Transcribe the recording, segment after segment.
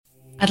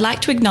I'd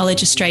like to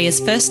acknowledge Australia's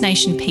First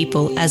Nation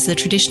people as the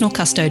traditional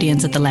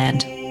custodians of the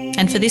land,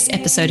 and for this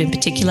episode in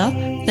particular,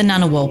 the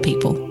Ngunnawal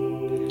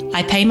people.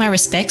 I pay my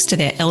respects to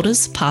their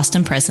elders, past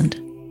and present.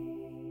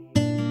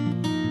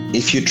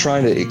 If you're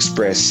trying to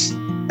express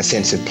a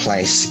sense of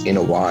place in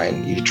a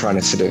wine, you're trying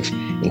to sort of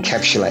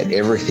encapsulate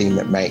everything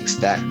that makes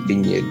that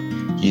vineyard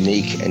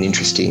unique and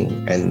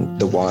interesting, and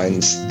the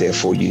wines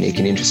therefore unique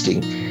and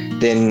interesting,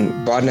 then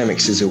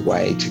biodynamics is a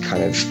way to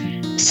kind of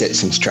set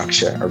some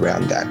structure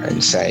around that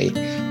and say,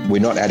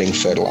 we're not adding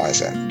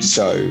fertilizer.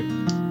 So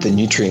the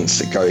nutrients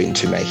that go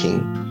into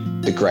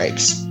making the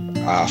grapes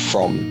are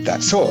from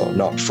that soil,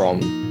 not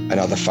from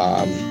another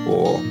farm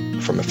or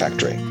from a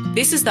factory.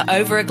 This is the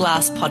Over a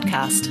Glass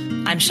podcast.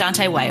 I'm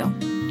Shantae Whale.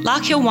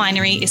 Lark Hill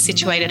Winery is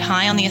situated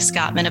high on the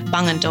escarpment of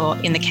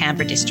Bungendore in the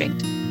Canberra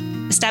district.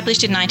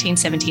 Established in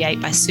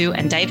 1978 by Sue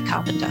and Dave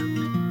Carpenter,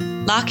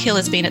 Lark Hill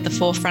has been at the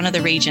forefront of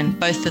the region,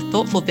 both for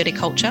thoughtful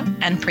viticulture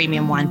and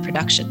premium wine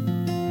production.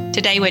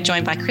 Today we're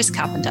joined by Chris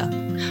Carpenter,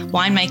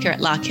 winemaker at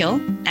Lark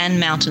Hill and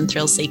mountain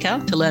thrill seeker,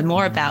 to learn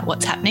more about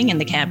what's happening in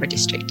the Canberra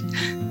district.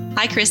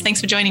 Hi Chris, thanks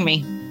for joining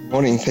me.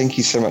 Morning, thank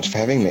you so much for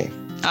having me.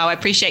 Oh, I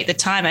appreciate the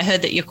time. I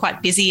heard that you're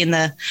quite busy in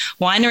the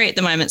winery at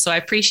the moment, so I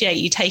appreciate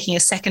you taking a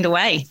second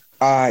away.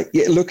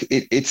 Look,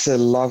 it's a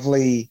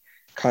lovely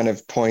kind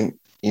of point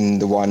in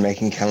the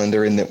winemaking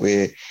calendar in that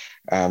we're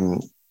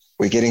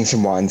getting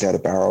some wines out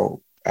of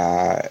barrel,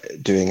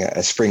 doing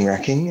a spring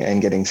racking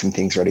and getting some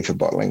things ready for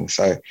bottling.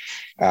 So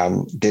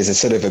there's a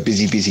sort of a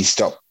busy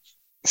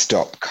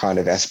stop kind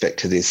of aspect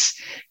to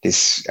this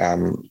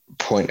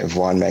point of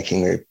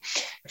winemaking. We're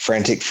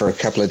frantic for a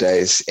couple of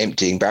days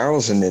emptying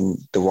barrels, and then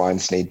the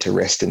wines need to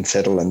rest and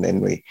settle, and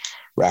then we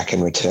rack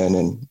and return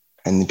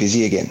and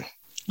busy again.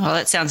 Oh,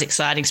 that sounds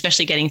exciting,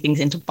 especially getting things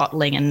into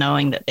bottling and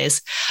knowing that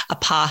there's a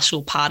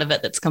partial part of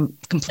it that's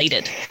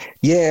completed.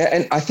 Yeah,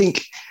 and I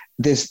think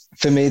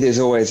for me, there's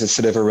always a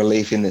sort of a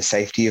relief in the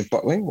safety of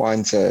bottling.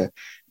 Wines are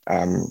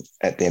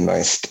at their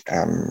most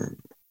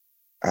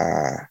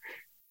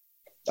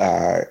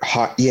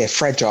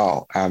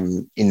fragile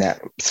in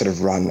that sort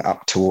of run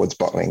up towards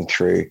bottling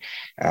through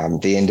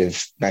the end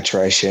of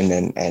maturation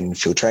and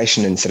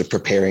filtration and sort of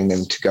preparing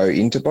them to go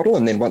into bottle.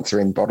 And then once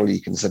they're in bottle,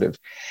 you can sort of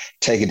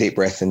take a deep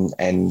breath and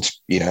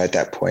at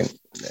that point,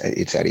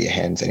 it's out of your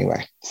hands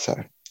anyway. So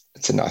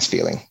it's a nice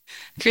feeling.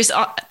 Chris,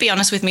 be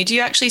honest with me. Do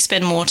you actually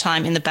spend more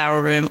time in the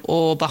barrel room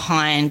or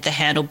behind the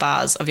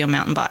handlebars of your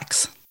mountain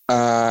bikes?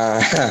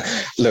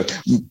 Look,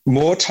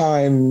 more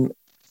time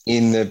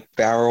in the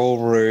barrel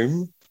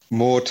room,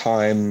 more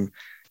time,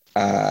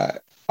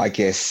 I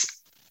guess,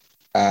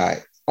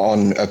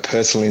 on a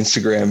personal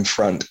Instagram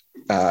front,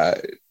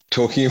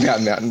 talking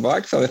about mountain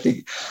bikes. And I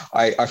think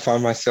I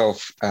find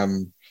myself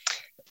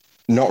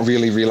not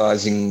really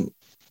realising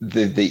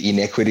the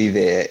inequity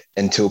there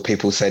until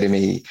people say to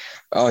me,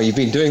 oh, you've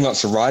been doing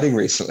lots of riding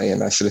recently.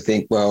 And I sort of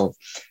think, well,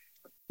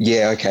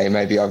 yeah, okay,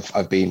 maybe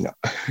I've been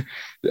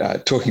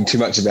talking too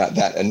much about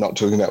that and not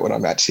talking about what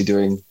I'm actually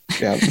doing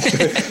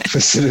for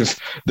sort of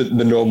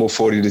the normal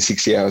 40 to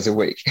 60 hours a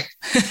week.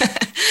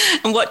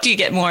 And what do you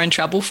get more in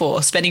trouble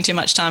for? Spending too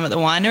much time at the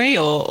winery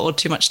or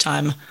too much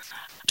time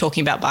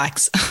talking about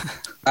bikes?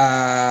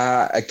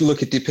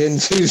 Look, it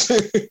depends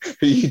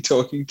who you're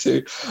talking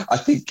to. I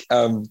think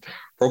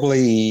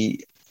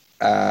probably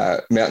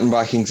mountain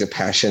biking's a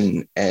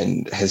passion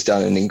and has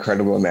done an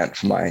incredible amount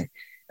for my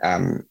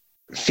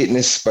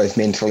fitness, both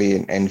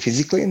mentally and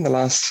physically, in the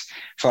last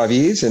 5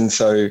 years. And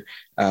so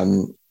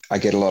I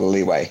get a lot of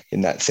leeway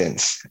in that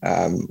sense.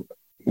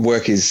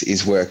 Work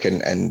is work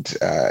and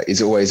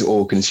is always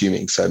all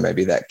consuming. So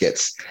maybe that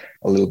gets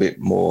a little bit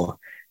more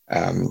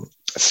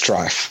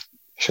strife,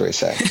 shall we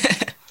say.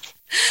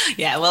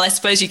 Yeah, well, I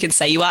suppose you can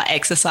say you are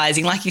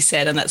exercising, like you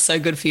said, and that's so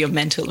good for your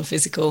mental and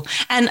physical.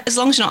 And as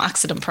long as you're not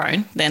accident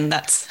prone, then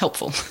that's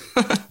helpful.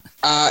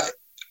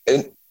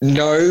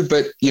 No,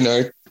 but,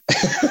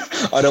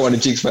 I don't want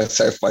to jinx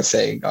myself by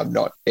saying I'm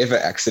not ever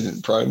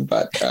accident prone,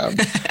 but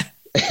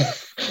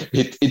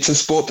it's a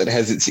sport that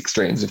has its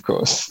extremes, of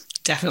course.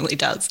 Definitely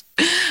does.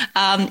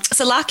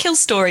 So Lark Hill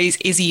Stories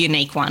is a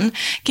unique one.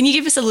 Can you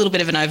give us a little bit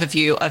of an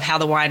overview of how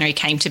the winery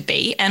came to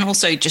be and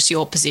also just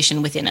your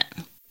position within it?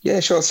 Yeah,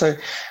 sure. So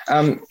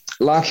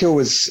Lark Hill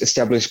was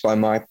established by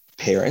my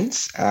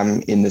parents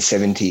in the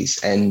 70s.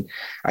 And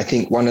I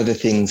think one of the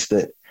things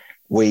that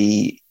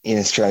we in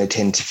Australia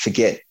tend to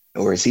forget,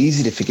 or it's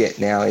easy to forget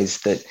now, is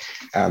that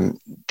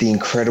the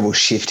incredible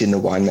shift in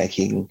the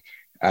winemaking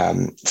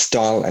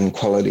style and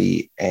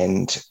quality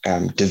and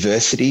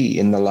diversity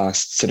in the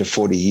last sort of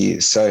 40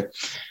 years. So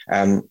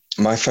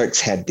my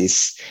folks had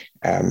this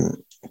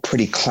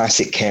pretty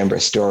classic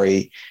Canberra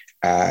story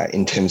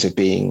in terms of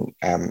being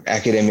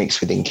academics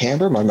within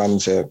Canberra. My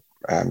mum's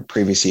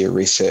previously a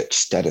research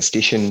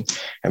statistician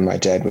and my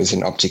dad was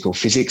an optical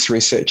physics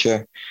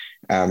researcher.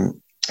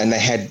 And they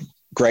had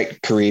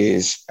great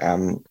careers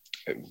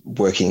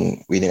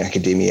working within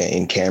academia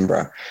in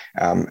Canberra.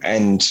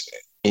 And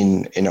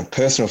in a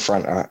personal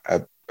front,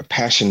 a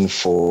passion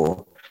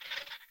for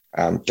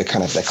the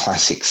kind of the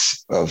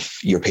classics of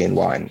European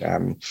wine,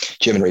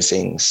 German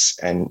Rieslings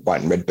and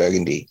white and red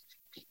Burgundy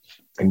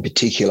in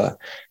particular.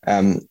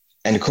 And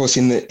of course,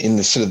 in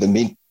the sort of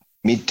the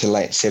mid to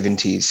late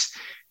 70s,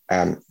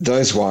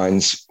 those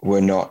wines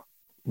were not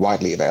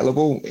widely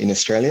available in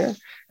Australia.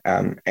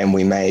 And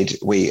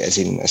we as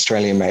in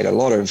Australia made a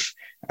lot of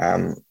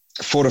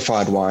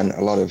fortified wine,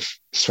 a lot of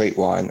sweet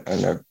wine,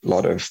 and a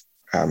lot of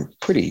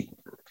pretty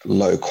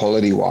low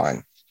quality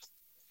wine,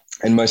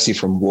 and mostly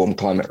from warm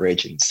climate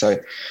regions. So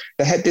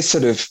they had this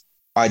sort of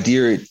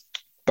idea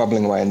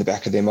bubbling away in the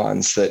back of their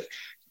minds that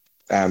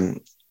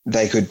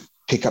they could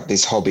pick up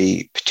this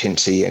hobby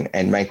potentially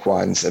and make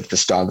wines of the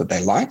style that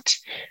they liked,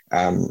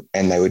 and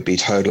they would be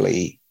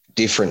totally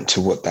different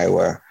to what they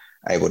were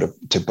able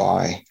to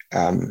buy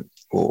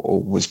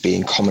or was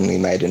being commonly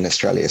made in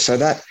Australia. So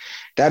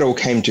that all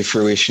came to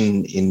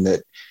fruition in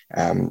that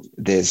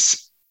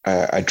there's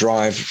a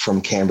drive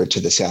from Canberra to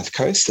the south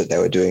coast that they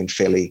were doing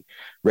fairly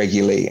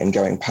regularly and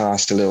going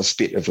past a little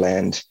spit of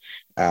land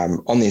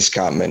on the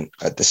escarpment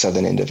at the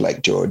southern end of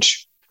Lake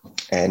George.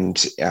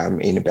 And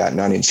in about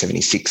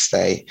 1976,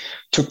 they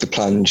took the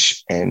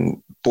plunge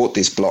and bought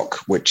this block,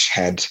 which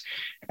had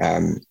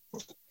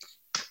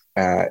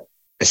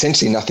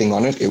essentially nothing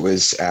on it. It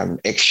was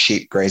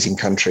ex-sheep grazing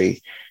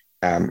country,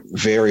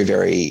 very,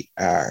 very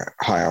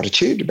high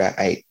altitude, about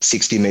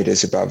 860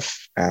 metres above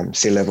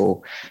sea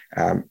level,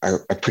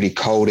 a pretty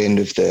cold end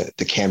of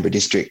the Canberra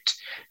district,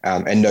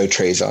 and no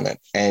trees on it.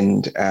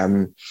 And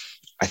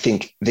I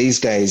think these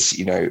days,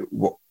 you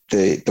know,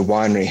 the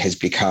winery has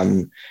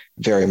become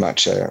very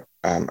much a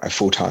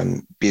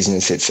full-time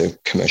business. It's a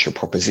commercial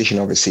proposition,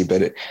 obviously,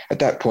 but at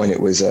that point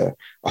it was a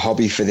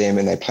hobby for them,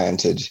 and they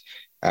planted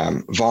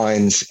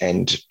vines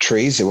and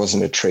trees. There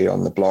wasn't a tree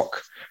on the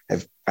block.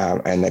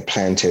 And they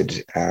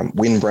planted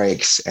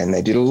windbreaks, and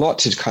they did a lot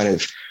to kind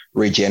of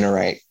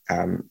regenerate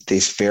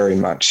this very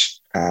much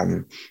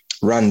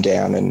run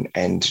down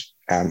and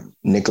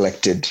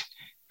neglected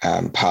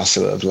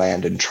parcel of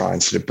land, and try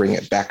and sort of bring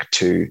it back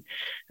to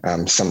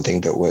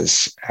something that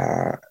was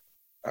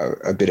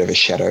a bit of a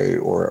shadow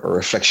or a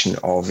reflection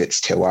of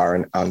its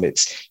terroir and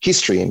its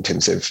history in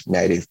terms of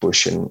native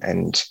bush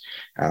and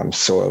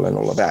soil and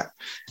all of that.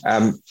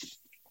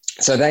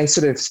 So they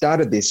sort of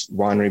started this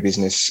winery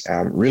business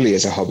really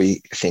as a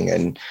hobby thing.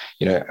 And,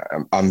 you know,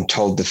 I'm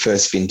told the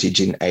first vintage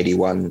in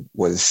 81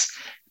 was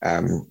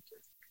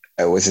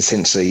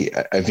essentially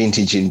a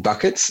vintage in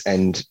buckets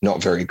and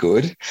not very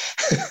good.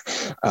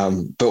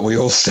 But we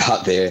all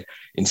start there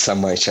in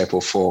some way, shape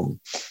or form.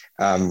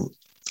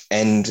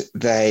 And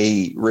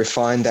they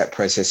refined that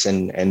process.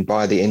 And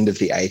by the end of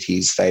the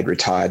 80s, they'd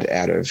retired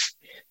out of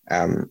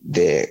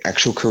their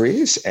actual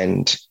careers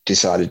and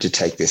decided to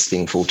take this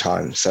thing full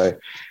time. So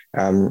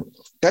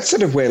that's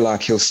sort of where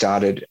Larkhill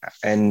started.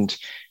 And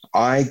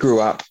I grew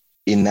up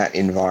in that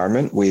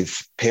environment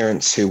with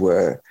parents who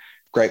were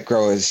grape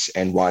growers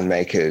and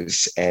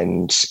winemakers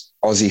and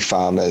Aussie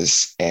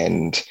farmers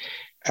and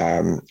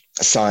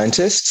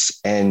scientists,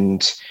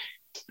 and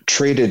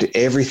treated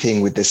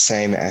everything with the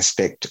same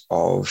aspect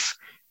of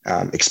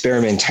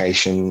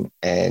experimentation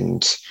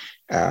and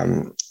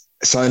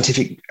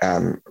scientific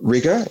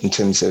rigor in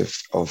terms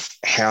of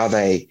how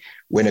they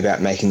went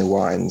about making the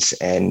wines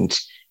and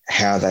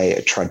how they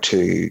tried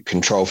to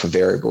control for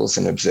variables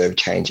and observe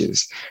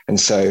changes. And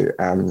so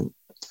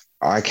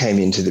I came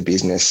into the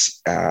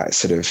business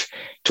sort of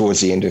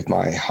towards the end of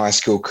my high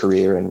school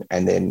career,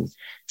 and then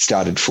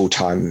started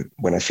full-time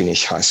when I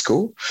finished high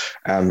school,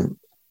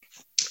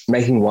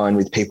 making wine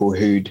with people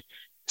who'd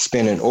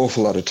spent an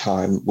awful lot of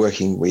time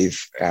working with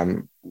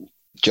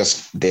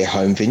just their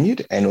home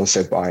vineyard and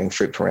also buying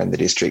fruit from around the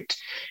district,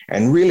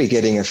 and really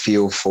getting a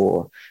feel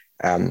for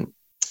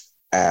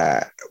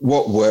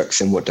what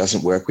works and what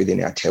doesn't work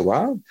within our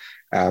terroir,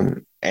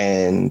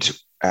 and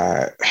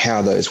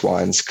how those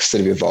wines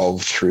sort of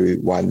evolve through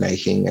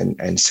winemaking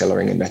and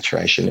cellaring and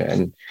maturation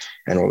and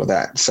all of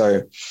that.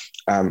 So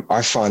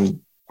I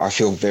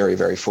feel very,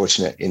 very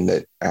fortunate in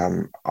that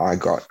I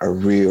got a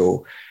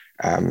real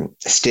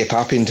step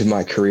up into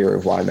my career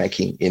of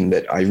winemaking, in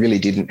that I really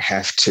didn't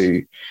have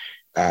to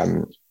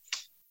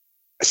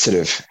sort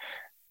of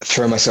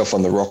throw myself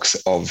on the rocks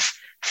of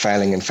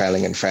failing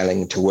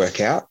to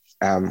work out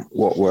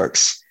what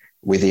works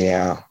within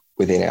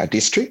our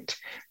district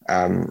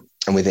and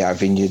with our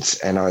vineyards.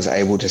 And I was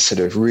able to sort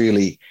of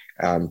really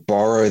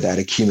borrow that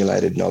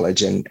accumulated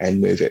knowledge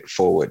and move it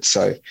forward.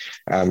 So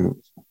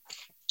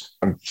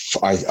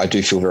I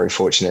do feel very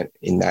fortunate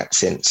in that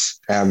sense.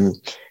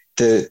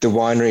 The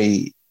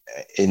winery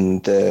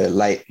in the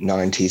late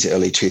 90s,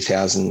 early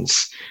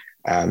 2000s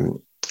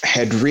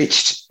had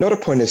reached not a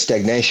point of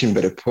stagnation,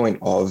 but a point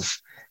of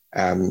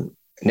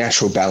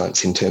natural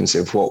balance in terms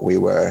of what we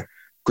were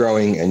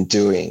growing and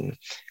doing.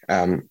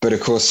 But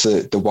of course,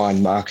 the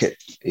wine market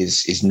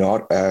is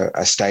not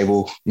a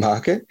stable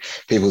market.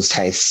 People's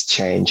tastes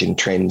change and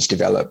trends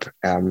develop.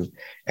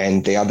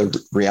 And the other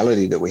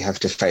reality that we have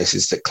to face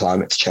is that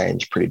climates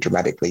change pretty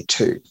dramatically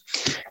too.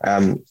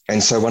 And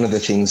so one of the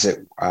things that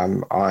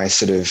I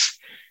sort of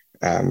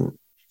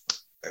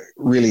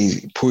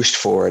really pushed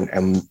for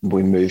and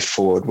we moved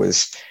forward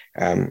was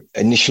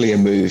initially a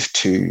move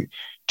to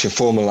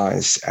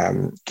formalise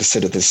the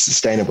sort of the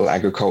sustainable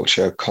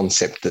agriculture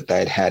concept that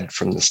they'd had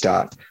from the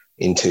start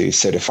into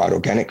certified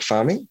organic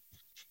farming,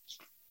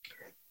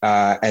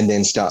 and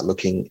then start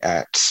looking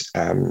at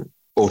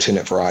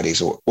alternate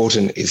varieties, or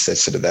alternate is the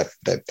sort of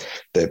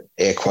the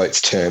air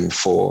quotes term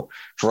for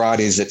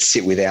varieties that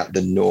sit without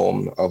the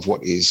norm of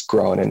what is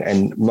grown.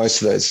 And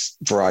most of those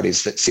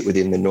varieties that sit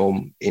within the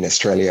norm in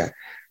Australia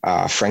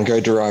are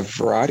Franco-derived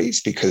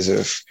varieties because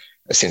of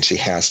essentially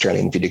how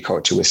Australian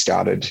viticulture was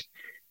started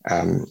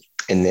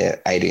in the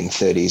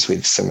 1830s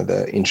with some of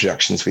the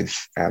introductions with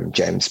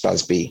James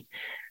Busby.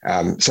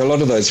 So a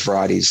lot of those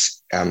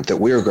varieties that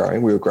we were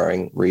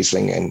growing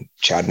Riesling and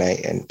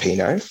Chardonnay and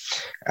Pinot,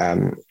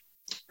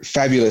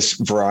 fabulous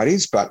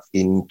varieties, but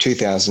in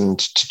 2000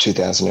 to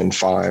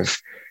 2005,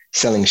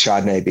 selling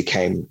Chardonnay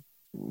became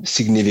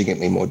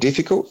significantly more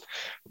difficult.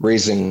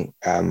 Riesling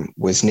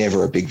was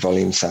never a big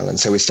volume sale. And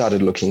so we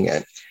started looking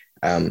at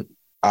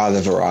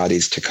other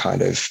varieties to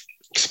kind of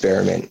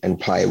experiment and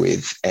play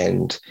with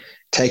and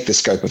take the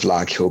scope of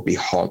Lark Hill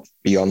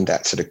beyond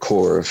that sort of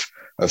core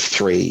of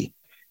three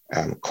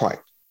quite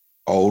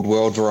old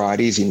world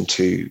varieties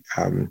into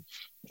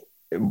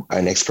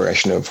an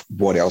exploration of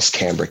what else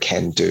Canberra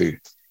can do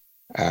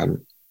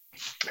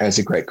as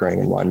a great growing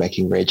and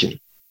winemaking region.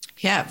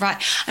 Yeah,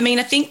 right. I mean,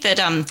 I think that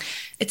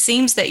it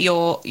seems that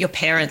your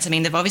parents, I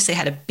mean, they've obviously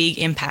had a big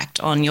impact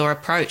on your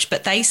approach,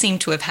 but they seem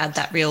to have had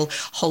that real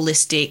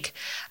holistic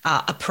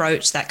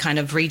approach, that kind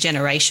of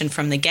regeneration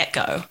from the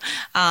get-go.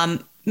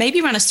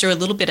 Maybe run us through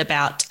a little bit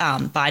about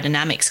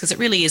biodynamics, because it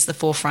really is the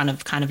forefront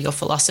of kind of your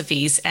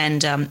philosophies.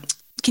 And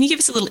can you give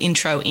us a little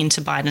intro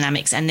into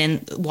biodynamics and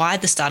then why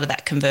the start of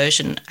that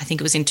conversion? I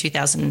think it was in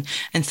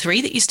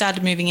 2003 that you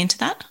started moving into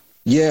that.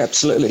 Yeah,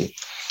 absolutely.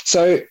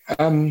 So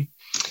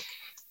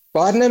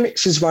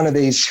biodynamics is one of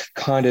these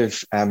kind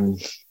of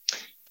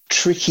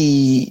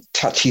tricky,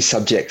 touchy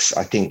subjects,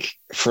 I think,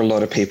 for a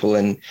lot of people.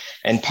 And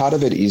part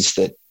of it is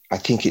that I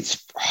think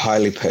it's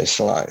highly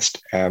personalised.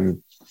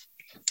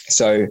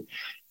 So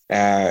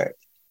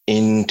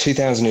in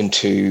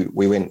 2002,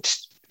 we went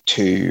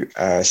to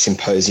a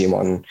symposium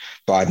on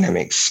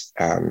biodynamics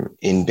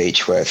in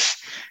Beechworth.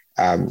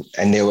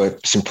 And there were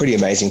some pretty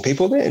amazing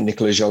people there,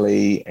 Nicola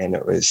Joly, and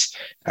it was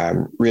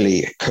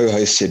really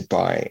co-hosted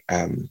by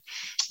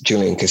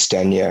Julian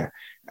Castagna.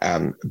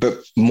 But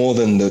more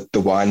than the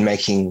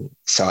winemaking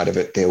side of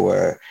it, there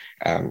were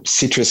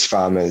citrus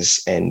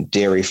farmers and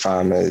dairy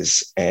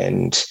farmers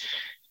and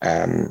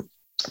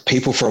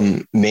people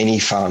from many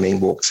farming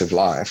walks of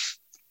life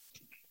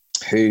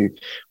who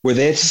were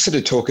there to sort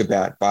of talk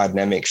about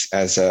biodynamics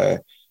as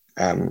a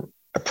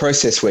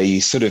process where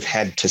you sort of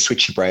had to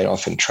switch your brain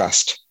off and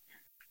trust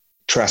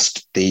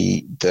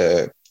the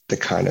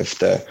kind of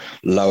the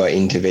lower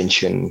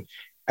intervention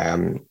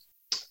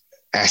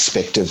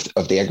aspect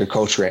of the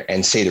agriculture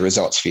and see the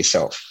results for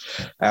yourself.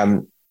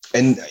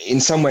 And in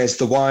some ways,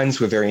 the wines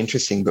were very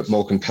interesting, but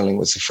more compelling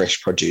was the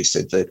fresh produce.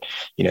 That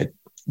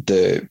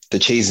the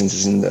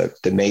cheeses and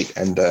the meat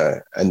and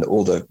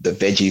all the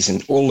veggies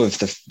and all of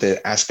the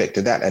aspect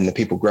of that and the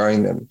people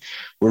growing them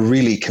were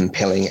really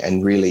compelling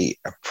and really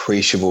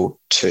appreciable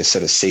to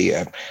sort of see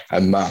a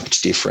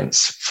marked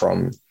difference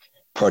from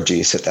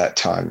produce at that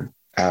time.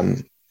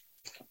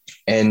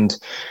 And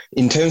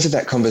in terms of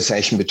that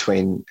conversation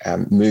between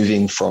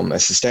moving from a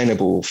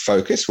sustainable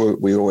focus,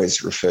 we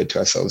always referred to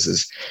ourselves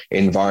as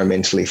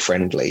environmentally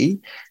friendly,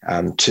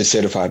 to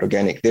certified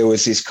organic, there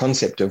was this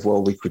concept of,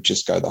 well, we could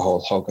just go the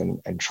whole hog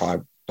and try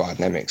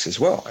biodynamics as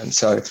well. And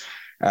so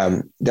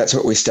that's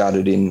what we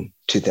started in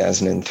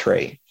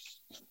 2003.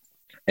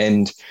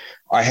 And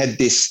I had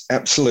this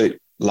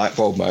absolute light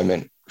bulb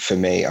moment for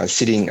me. I was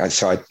sitting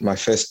outside my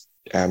first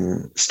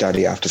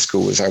study after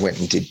school was I went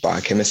and did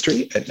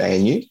biochemistry at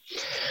ANU,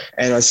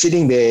 and I was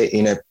sitting there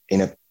in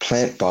a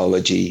plant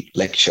biology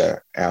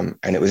lecture, and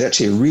it was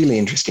actually a really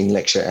interesting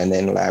lecture and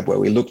then lab where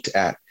we looked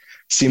at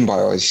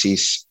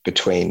symbiosis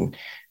between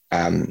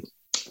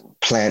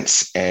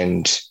plants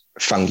and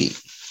fungi.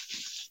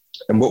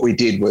 And what we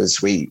did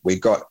was we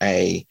got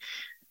there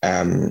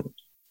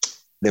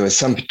was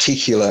some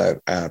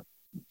particular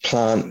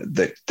plant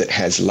that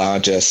has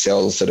larger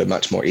cells that are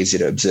much more easy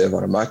to observe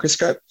on a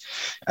microscope.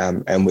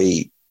 And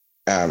we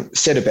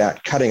set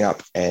about cutting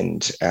up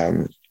and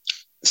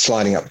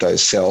sliding up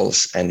those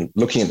cells and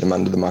looking at them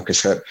under the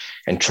microscope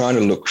and trying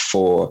to look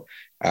for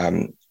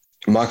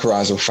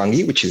mycorrhizal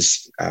fungi, which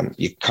is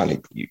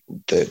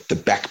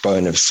the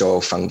backbone of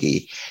soil fungi.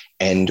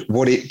 And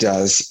what it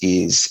does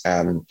is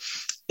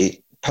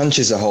it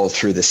punches a hole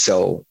through the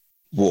cell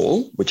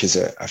wall, which is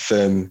a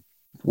firm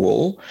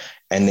wall,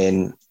 and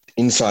then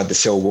inside the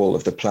cell wall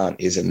of the plant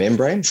is a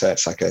membrane. So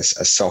it's like a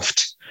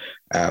soft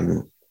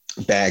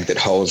bag that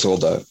holds all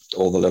the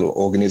little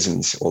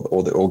organisms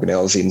or the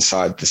organelles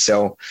inside the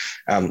cell.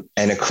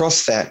 And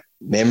across that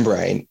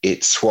membrane,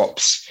 it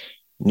swaps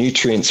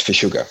nutrients for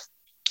sugar.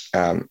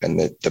 And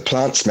the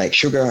plants make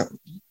sugar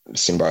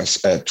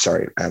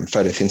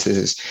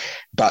photosynthesis,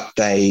 but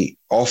they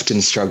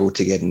often struggle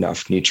to get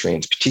enough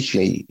nutrients,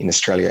 particularly in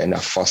Australia,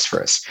 enough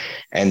phosphorus.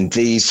 And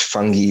these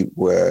fungi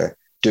were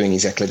doing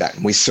exactly that.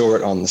 And we saw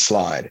it on the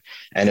slide.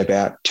 And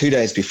about 2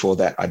 days before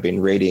that, I'd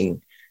been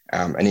reading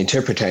an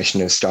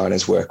interpretation of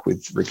Steiner's work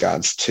with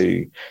regards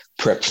to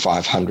Prep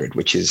 500,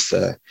 which is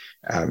the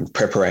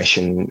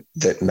preparation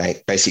that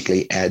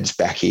basically adds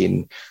back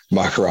in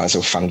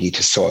mycorrhizal fungi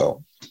to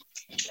soil.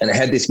 And I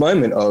had this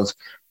moment of,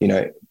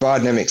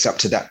 biodynamics up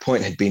to that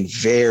point had been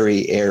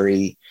very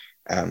airy,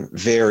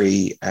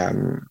 very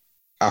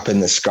up in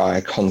the sky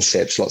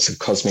concepts, lots of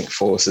cosmic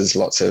forces,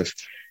 lots of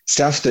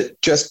stuff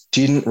that just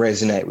didn't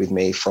resonate with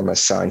me from a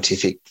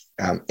scientific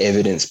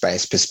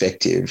evidence-based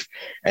perspective.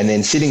 And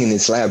then sitting in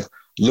this lab,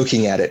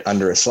 looking at it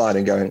under a slide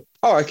and going,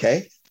 oh,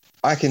 okay,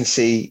 I can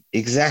see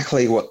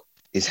exactly what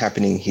is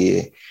happening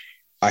here.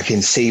 I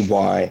can see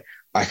why.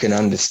 I can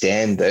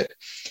understand that,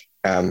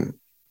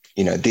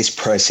 this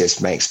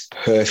process makes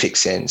perfect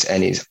sense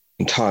and is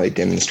entirely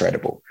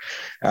demonstrable.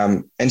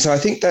 And so I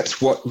think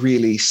that's what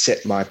really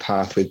set my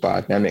path with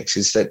biodynamics,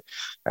 is that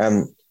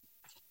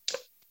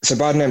so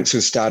biodynamics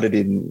was started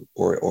in,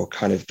 or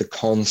kind of the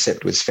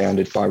concept was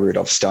founded by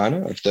Rudolf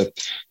Steiner of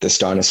the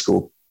Steiner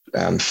School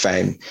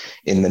fame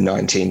in the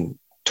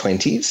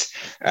 1920s.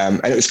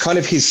 And it was kind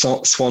of his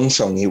swan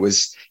song. He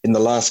was in the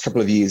last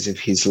couple of years of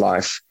his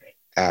life,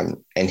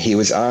 and he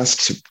was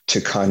asked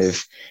to kind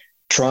of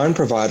try and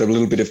provide a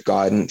little bit of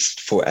guidance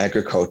for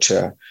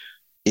agriculture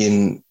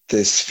in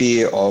the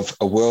sphere of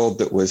a world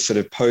that was sort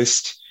of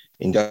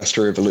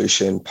post-industrial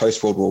revolution,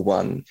 post-World War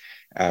One,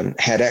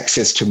 had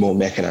access to more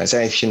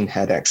mechanization,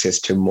 had access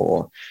to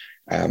more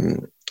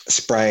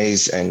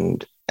sprays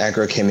and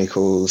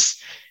agrochemicals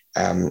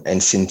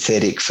and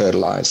synthetic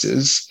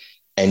fertilizers,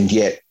 and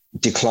yet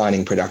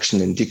declining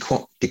production and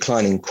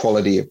declining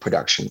quality of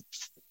production.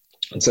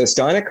 And so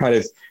Steiner kind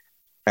of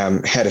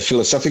had a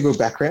philosophical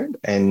background,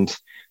 and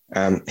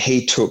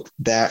he took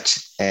that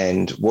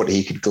and what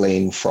he could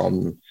glean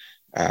from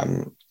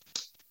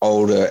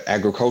older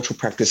agricultural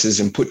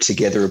practices and put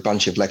together a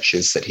bunch of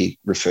lectures that he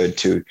referred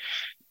to,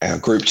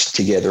 grouped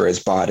together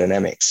as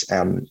biodynamics.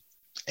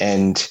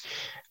 And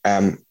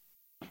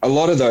a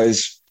lot of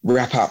those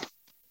wrap up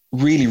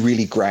really,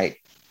 really great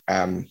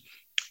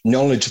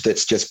knowledge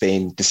that's just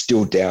been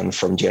distilled down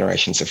from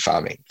generations of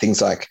farming.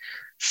 Things like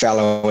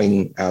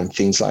fallowing,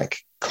 things like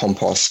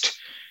compost,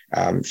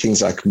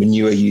 things like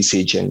manure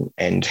usage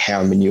and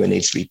how manure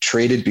needs to be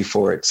treated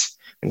before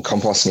and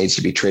compost needs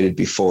to be treated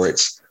before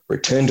it's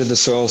returned to the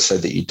soil, so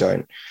that you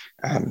don't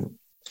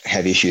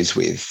have issues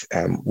with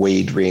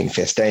weed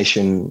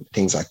reinfestation,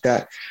 things like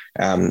that.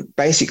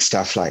 Basic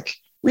stuff, like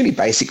really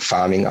basic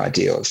farming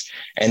ideals.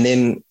 And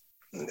then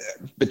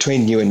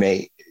between you and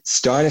me,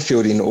 Steiner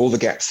filled in all the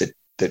gaps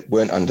that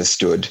weren't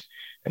understood.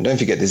 And don't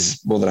forget, this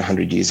is more than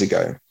 100 years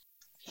ago.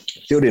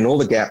 Filled in all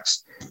the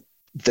gaps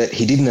that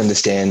he didn't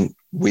understand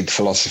with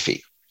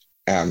philosophy.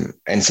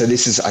 And so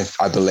this is,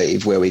 I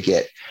believe, where we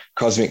get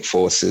cosmic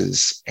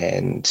forces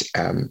and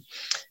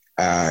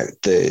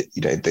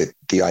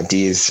the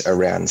ideas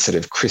around sort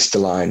of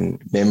crystalline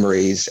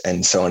memories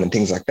and so on and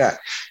things like that.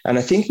 And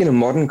I think in a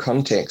modern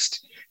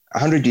context,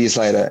 100 years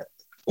later,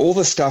 all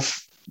the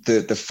stuff,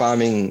 the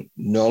farming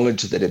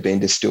knowledge that had been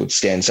distilled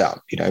stands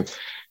up.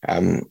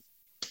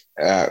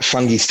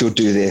 Fungi still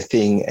do their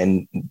thing,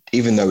 and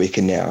even though we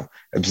can now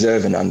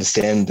observe and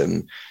understand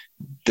them,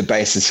 the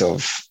basis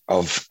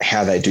of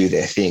how they do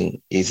their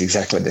thing is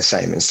exactly the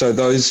same. And so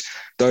those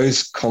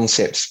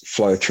concepts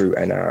flow through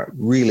and are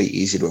really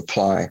easy to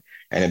apply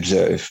and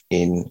observe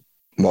in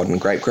modern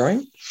grape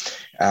growing.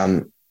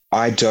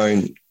 I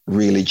don't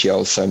really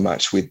gel so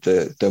much with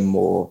the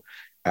more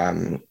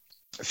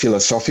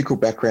philosophical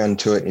background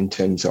to it, in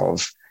terms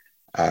of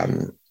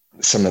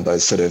some of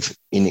those sort of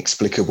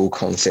inexplicable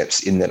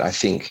concepts, in that I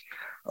think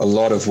a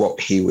lot of what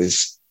he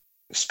was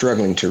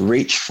struggling to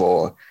reach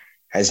for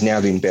has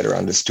now been better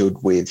understood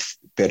with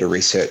better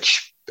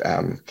research,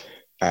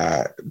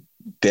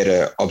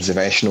 better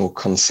observational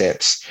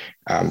concepts,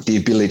 the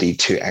ability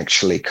to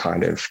actually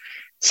kind of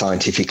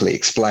scientifically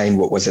explain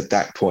what was at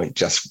that point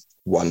just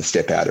one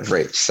step out of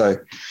reach. So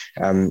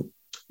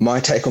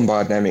my take on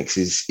biodynamics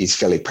is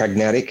fairly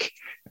pragmatic.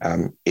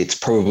 It's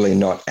probably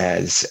not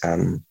as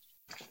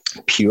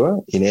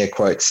pure, in air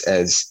quotes,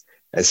 as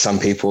some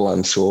people,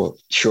 I'm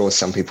sure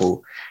some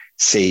people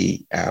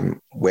see,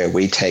 where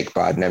we take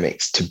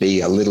biodynamics to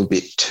be a little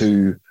bit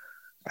too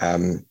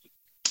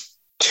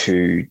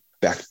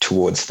back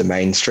towards the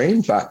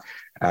mainstream. But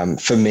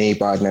for me,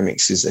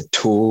 biodynamics is a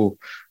tool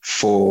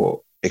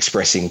for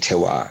expressing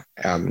terroir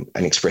and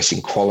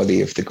expressing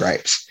quality of the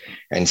grapes.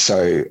 And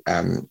so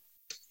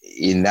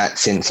in that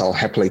sense, I'll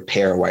happily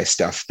pare away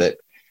stuff that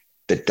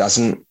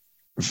doesn't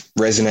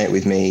resonate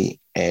with me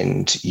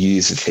and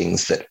use the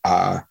things that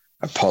are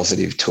a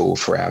positive tool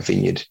for our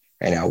vineyard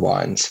and our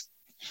wines.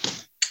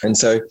 And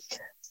so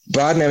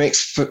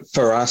biodynamics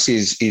for us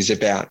is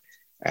about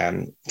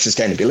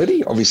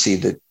sustainability.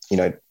 Obviously,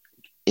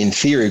 in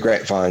theory,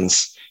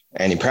 grapevines,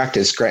 and in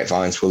practice,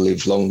 grapevines will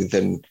live longer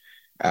than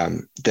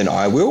than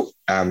I will.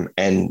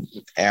 And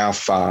our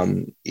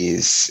farm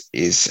is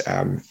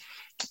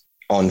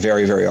on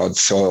very, very odd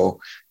soil.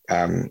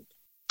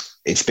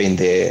 It's been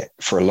there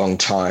for a long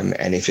time,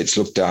 and if it's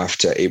looked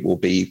after, it will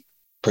be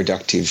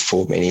productive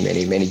for many,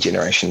 many, many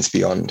generations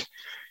beyond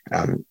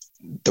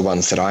the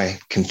ones that I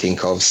can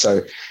think of.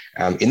 So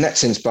in that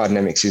sense,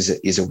 biodynamics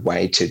is a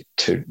way to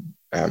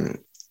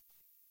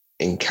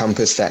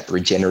encompass that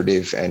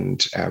regenerative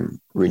and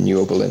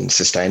renewable and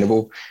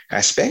sustainable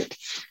aspect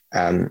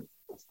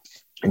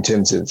in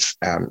terms of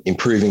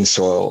improving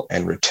soil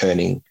and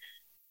returning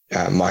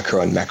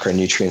micro and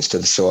macronutrients to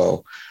the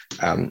soil,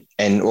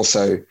 and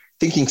also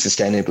thinking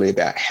sustainably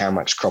about how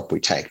much crop we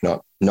take,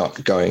 not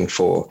going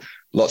for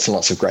lots and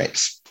lots of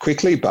grapes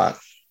quickly, but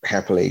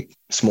happily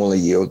smaller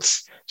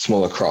yields,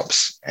 smaller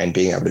crops, and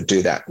being able to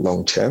do that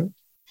long term.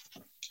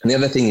 And the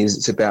other thing is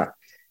it's about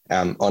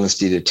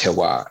honesty to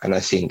terroir. And I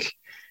think,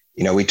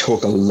 we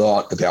talk a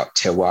lot about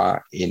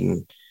terroir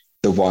in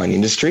the wine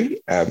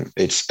industry.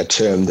 It's a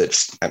term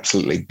that's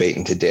absolutely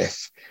beaten to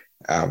death,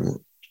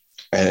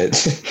 and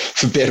it's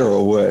for better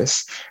or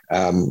worse.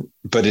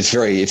 But it's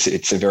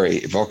a very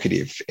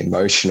evocative,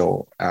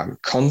 emotional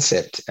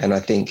concept. And I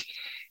think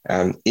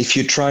if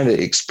you're trying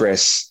to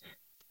express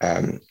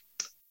a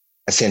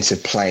sense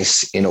of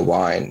place in a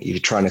wine, if you're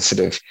trying to sort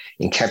of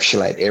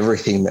encapsulate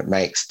everything that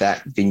makes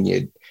that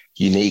vineyard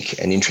unique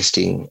and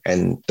interesting,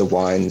 and the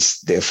wines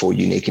therefore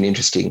unique and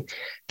interesting,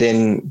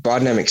 then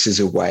biodynamics is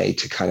a way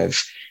to kind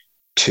of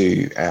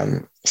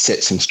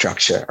set some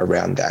structure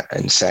around that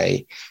and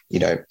say,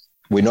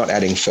 we're not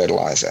adding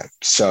fertilizer.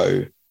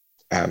 So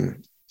the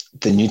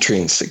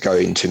nutrients that go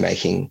into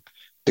making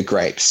the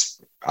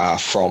grapes are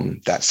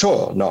from that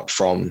soil, not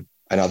from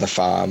another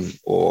farm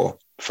or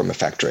from a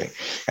factory.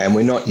 And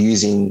we're not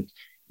using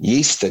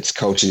yeast that's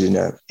cultured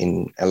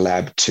in a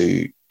lab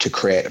to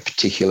create a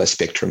particular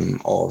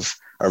spectrum of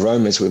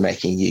aromas. We're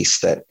making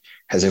yeast that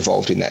has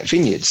evolved in that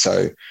vineyard.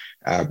 So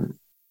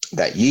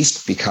that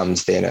yeast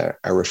becomes then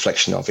a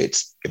reflection of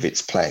its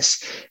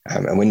place.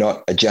 And we're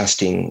not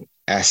adjusting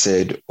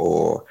acid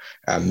or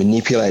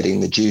manipulating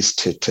the juice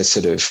to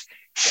sort of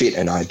fit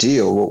an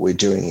ideal. What we're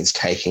doing is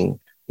taking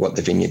what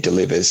the vineyard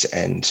delivers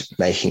and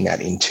making that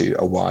into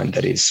a wine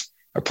that is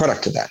a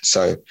product of that.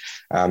 So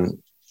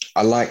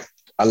I like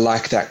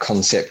that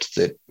concept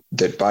that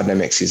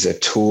biodynamics is a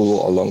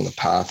tool along the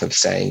path of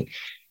saying,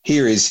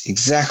 here is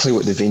exactly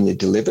what the vineyard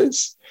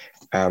delivers.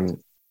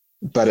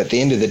 But at the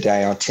end of the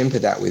day, I'll temper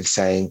that with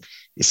saying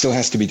it still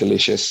has to be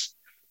delicious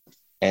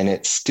and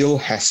it still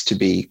has to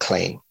be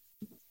clean.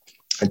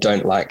 I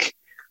don't like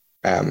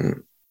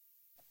the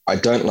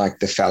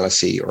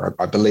fallacy, or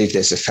I believe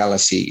there's a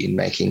fallacy in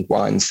making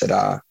wines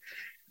that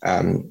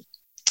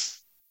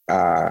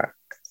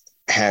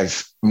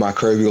have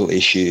microbial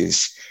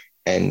issues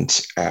and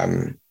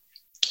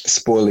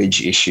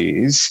spoilage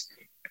issues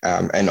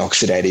and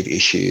oxidative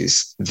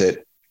issues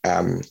that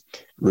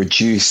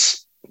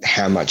reduce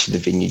how much of the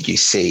vineyard you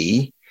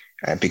see,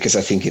 because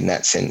I think in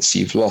that sense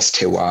you've lost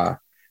terroir,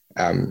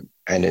 and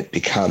it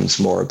becomes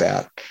more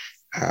about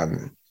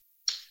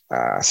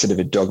sort of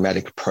a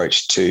dogmatic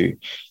approach to,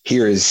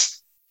 here is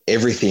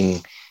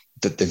everything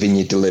that the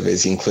vineyard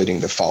delivers, including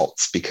the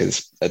faults,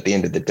 because at the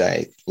end of the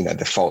day,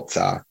 the faults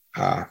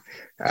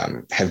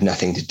have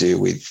nothing to do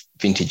with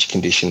vintage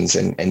conditions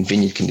and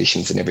vineyard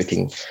conditions, and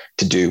everything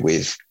to do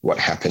with what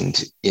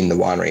happened in the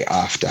winery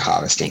after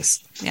harvesting.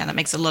 Yeah, that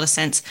makes a lot of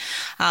sense.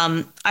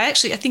 I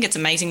think it's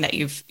amazing that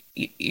you've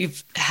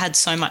had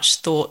so much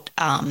thought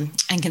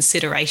and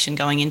consideration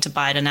going into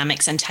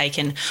biodynamics and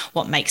taken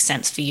what makes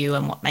sense for you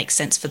and what makes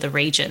sense for the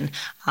region.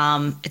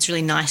 It's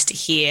really nice to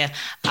hear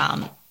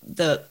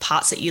the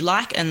parts that you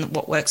like and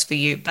what works for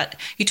you. But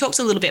you talked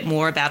a little bit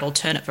more about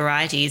alternate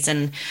varieties,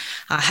 and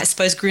I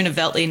suppose Grüner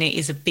Veltliner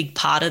is a big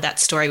part of that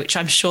story, which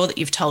I'm sure that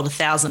you've told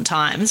 1,000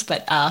 times.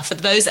 But for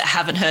those that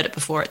haven't heard it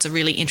before, it's a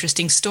really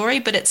interesting story,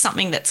 but it's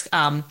something that's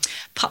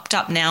popped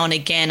up now and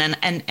again.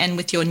 And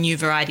with your new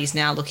varieties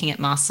now, looking at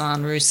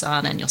Marsanne,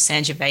 Roussanne and your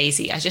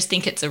Sangiovese, I just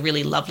think it's a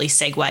really lovely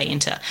segue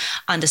into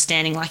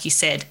understanding, like you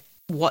said,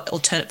 what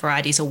alternate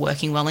varieties are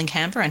working well in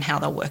Canberra and how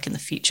they'll work in the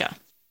future.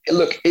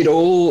 Look, it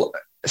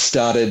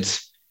started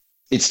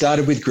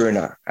with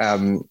Gruner,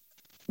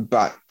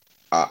 but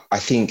I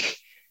think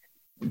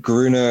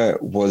Gruner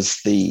was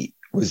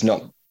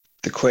not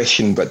the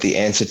question, but the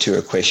answer to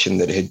a question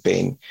that had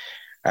been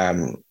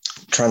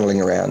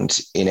trundling around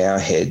in our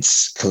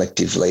heads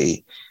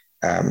collectively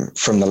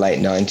from the late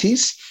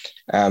 90s.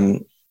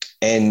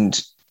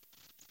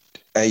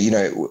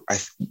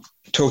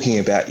 Talking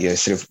about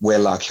sort of where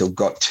Larkhill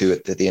got to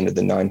at the end of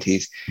the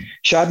 90s,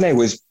 Chardonnay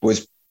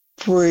was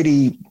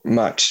pretty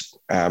much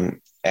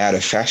out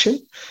of fashion.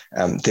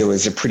 There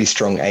was a pretty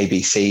strong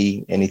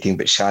ABC, anything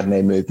but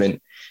Chardonnay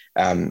movement.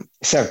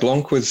 Sauv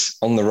Blanc was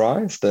on the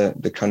rise.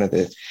 The kind of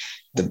the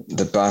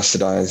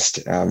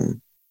bastardized,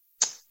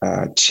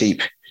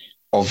 cheap,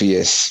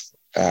 obvious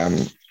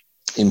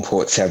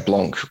import Sauv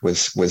Blanc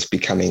was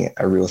becoming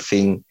a real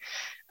thing.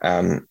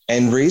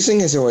 And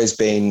Riesling has always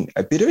been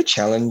a bit of a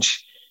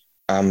challenge.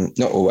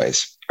 Not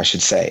always. I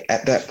should say,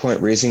 at that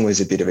point, Riesling was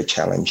a bit of a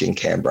challenge in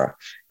Canberra.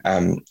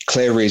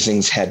 Clare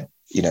Riesling's had,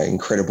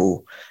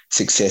 incredible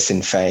success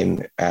and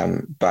fame,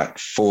 but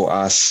for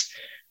us,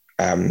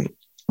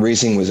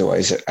 Riesling was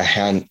always a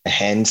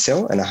hand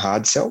sell and a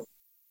hard sell.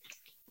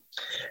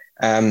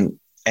 And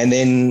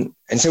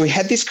so we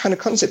had this kind of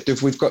concept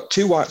of, we've got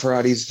two white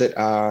varieties that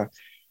are,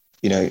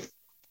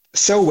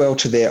 sell well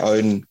to their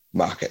own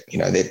market.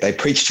 They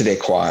preach to their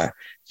choir,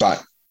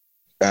 but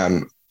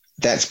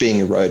that's being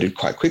eroded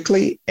quite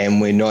quickly,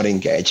 and we're not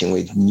engaging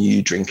with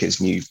new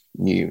drinkers,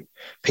 new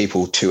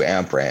people to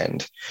our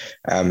brand.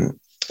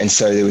 And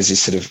so there was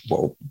this sort of,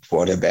 well,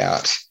 what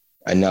about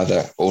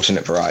another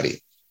alternate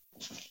variety?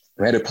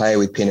 We had a play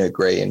with Pinot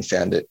Gris and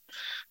found it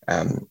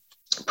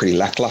pretty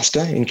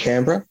lackluster in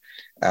Canberra.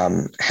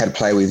 Had a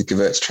play with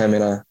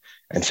Gewürztraminer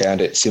and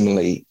found it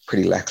similarly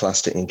pretty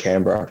lackluster in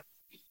Canberra.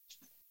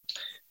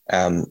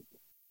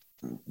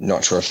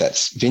 Not sure if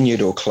that's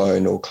vineyard or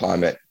clone or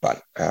climate,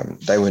 but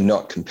they were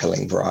not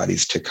compelling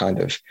varieties to kind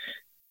of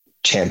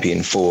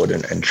champion forward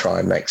and try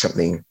and make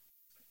something,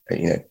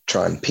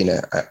 try and pin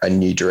a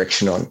new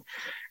direction on.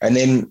 And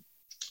then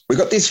we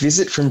got this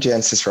visit from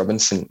Jancis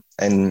Robinson,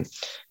 and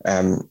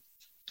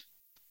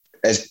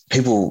as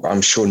people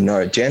I'm sure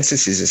know,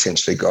 Jancis is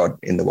essentially God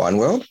in the wine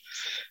world.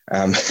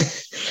 And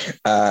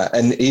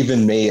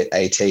even me at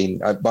 18,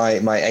 my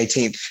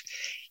 18th,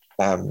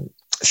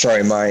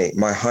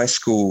 my high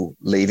school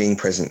leaving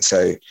present.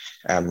 So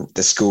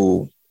the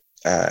school,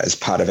 as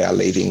part of our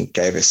leaving,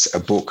 gave us a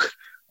book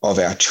of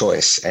our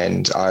choice,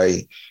 and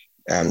I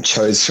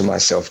chose for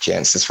myself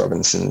Jancis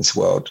Robinson's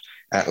World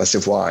Atlas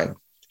of Wine.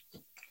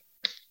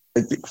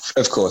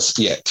 Of course,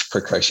 yeah,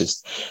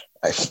 precocious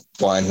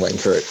wine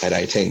wanker at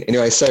 18.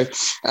 Anyway, so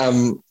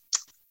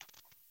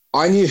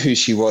I knew who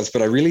she was,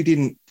 but I really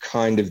didn't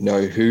kind of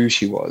know who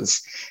she was.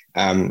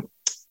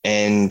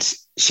 And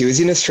she was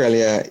in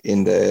Australia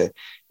in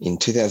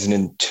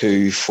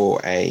 2002 for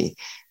a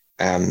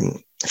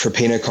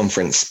Pinot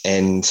conference,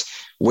 and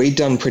we'd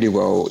done pretty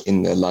well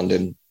in the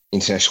London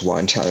International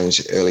Wine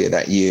Challenge earlier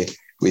that year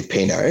with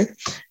Pinot.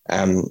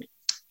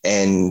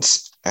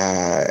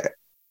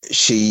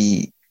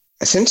 She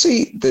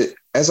essentially,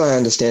 as I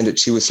understand it,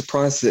 she was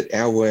surprised that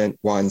our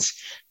wines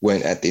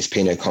weren't at this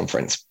Pinot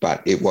conference,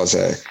 but it was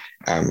a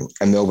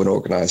Melbourne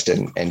organised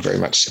and very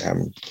much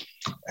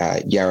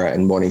Yarra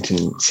and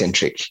Mornington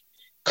centric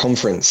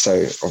conference.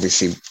 So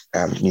obviously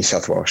New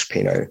South Wales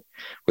Pinot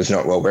was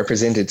not well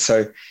represented.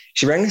 So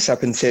she rang us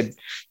up and said,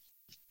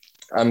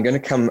 I'm going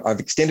to come, I've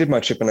extended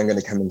my trip and I'm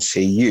going to come and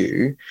see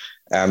you.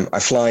 I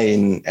fly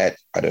in at,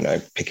 I don't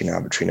know, pick an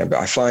arbitrary number.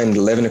 I fly in at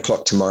 11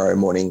 o'clock tomorrow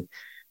morning,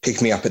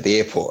 pick me up at the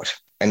airport,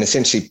 and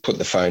essentially put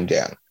the phone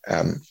down.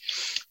 And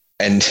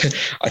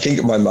I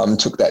think my mum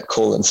took that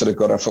call and sort of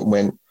got off and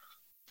went,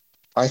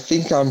 I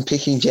think I'm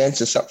picking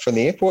Jancis up from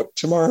the airport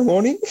tomorrow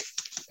morning.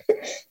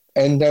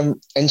 And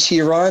she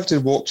arrived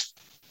and walked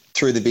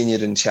through the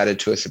vineyard and chatted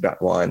to us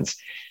about wines.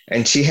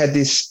 And she had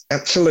this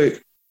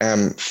absolute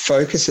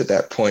focus at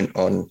that point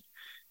on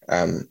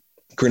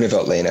Gruner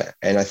Veltliner.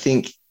 And I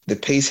think the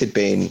piece had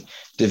been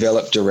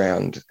developed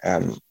around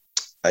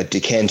a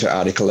Decanter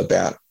article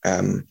about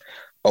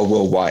Old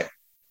World White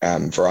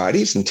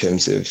varieties in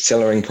terms of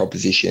cellaring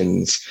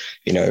propositions,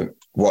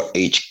 what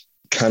each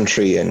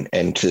country and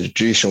the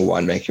traditional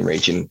winemaking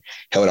region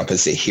held up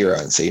as their hero.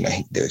 And so,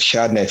 there was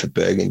Chardonnay for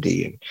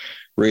Burgundy and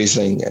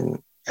Riesling and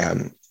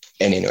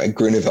anyway,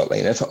 Gruner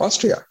Veltliner for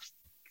Austria.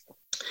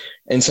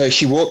 And so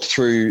she walked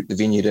through the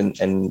vineyard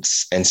and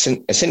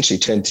essentially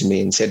turned to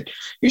me and said,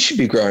 you should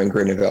be growing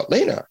Gruner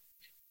Veltliner.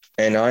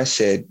 And I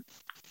said,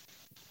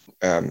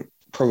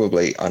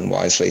 probably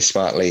unwisely,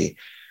 smartly,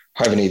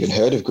 I haven't even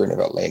heard of Gruner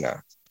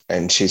Veltliner.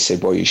 And she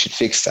said, well, you should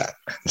fix that.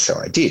 And so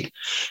I did.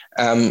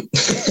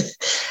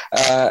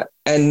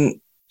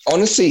 And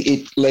honestly,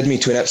 it led me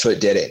to an absolute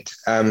dead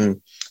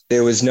end.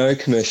 There was no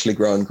commercially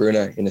grown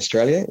Gruner in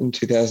Australia in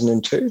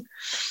 2002.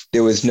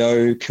 There was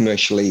no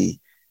commercially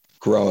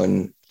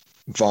grown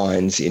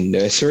vines in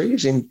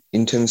nurseries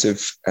in terms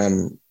of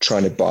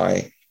trying to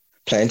buy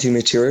planting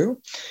material.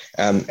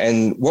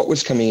 And what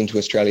was coming into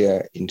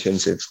Australia in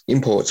terms of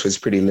imports was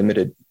pretty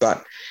limited.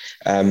 But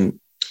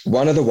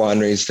one of the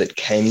wineries that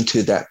came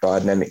to that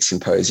biodynamic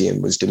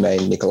symposium was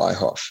Domaine Nikolai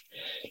Hoff.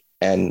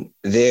 And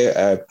they're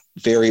a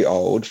very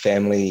old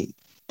family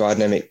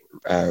biodynamic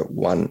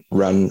run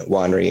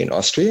winery in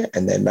Austria,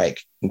 and they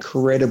make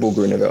incredible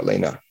Gruner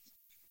Veltliner.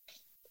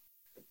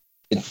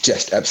 It's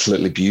just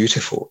absolutely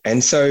beautiful.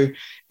 And so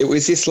it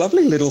was this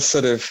lovely little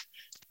sort of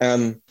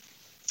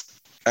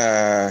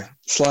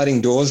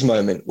sliding doors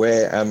moment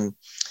where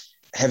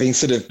having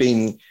sort of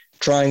been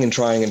trying, and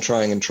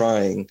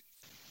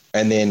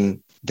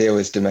then there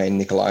was Domaine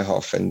Nikolai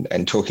Hoff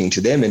and talking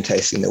to them and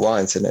tasting the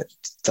wines, and it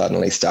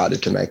suddenly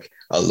started to make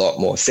a lot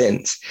more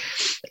sense.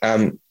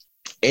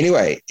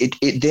 Anyway,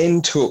 it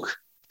then took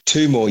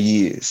 2 more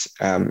years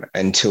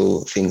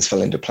until things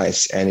fell into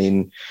place. And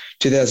in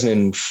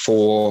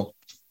 2004,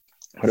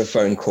 I had a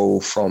phone call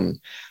from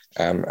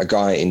a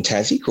guy in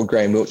Tassie called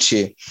Graham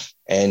Wiltshire,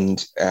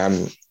 and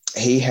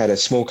he had a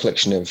small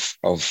collection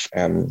of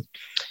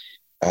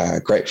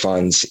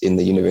grapevines in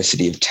the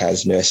University of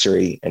Tas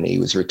nursery, and he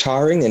was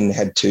retiring and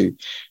had to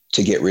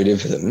get rid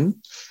of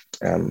them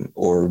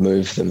or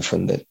remove them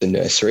from the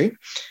nursery.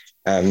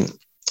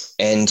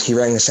 And he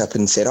rang us up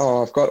and said,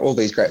 "Oh, I've got all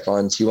these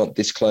grapevines. You want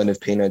this clone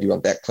of Pinot? Do you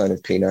want that clone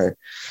of Pinot?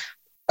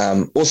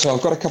 Also,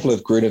 I've got a couple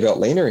of Gruner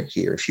Veltliner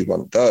here if you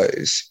want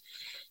those."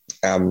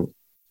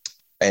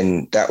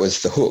 And that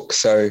was the hook.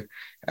 So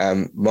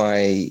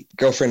my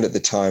girlfriend at the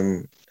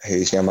time,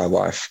 who's now my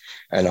wife,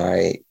 and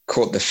I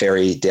caught the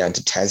ferry down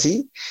to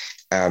Tassie,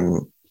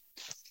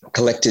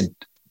 collected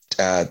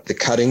the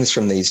cuttings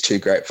from these two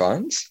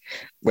grapevines,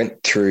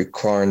 went through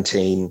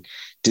quarantine,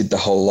 did the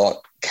whole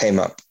lot, came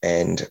up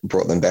and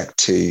brought them back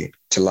to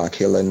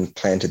Larkhill and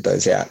planted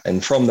those out.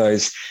 And from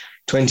those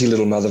 20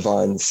 little mother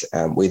vines,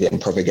 we then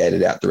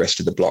propagated out the rest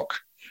of the block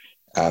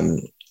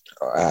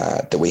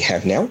that we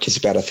have now, which is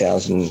about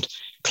 1,000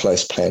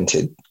 close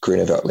planted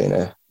Gruner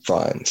Veltliner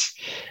vines.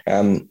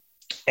 And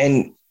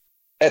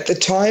at the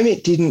time,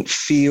 it didn't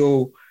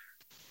feel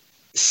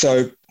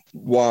so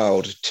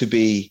wild to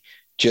be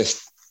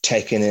just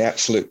taking an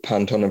absolute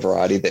punt on a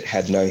variety that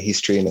had no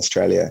history in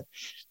Australia.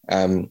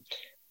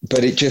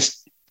 But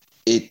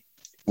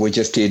we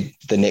just did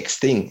the next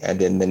thing and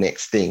then the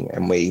next thing.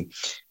 And we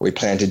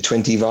planted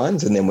 20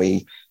 vines, and then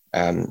we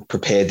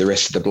prepared the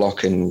rest of the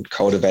block and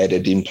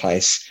cultivated in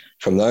place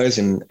from those.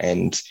 And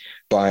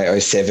by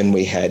 2007,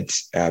 we had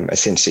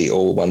essentially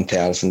all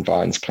 1,000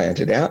 vines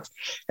planted out.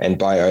 And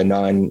by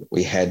 2009,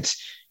 we had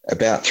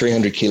about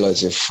 300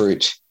 kilos of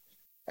fruit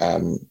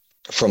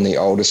from the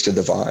oldest of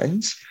the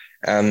vines.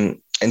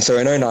 And so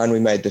in 2009, we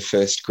made the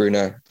first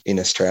Gruner in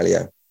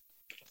Australia.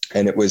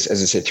 And it was,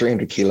 as I said,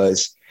 300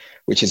 kilos,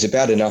 which is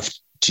about enough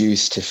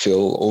juice to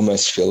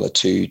almost fill a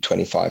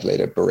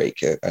 225-litre barrique,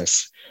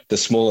 the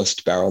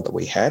smallest barrel that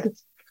we had.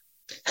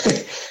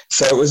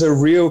 So it was a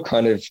real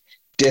kind of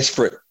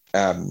desperate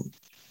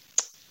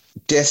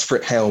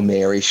Hail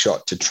Mary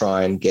shot to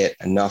try and get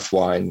enough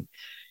wine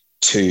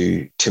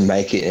to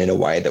make it in a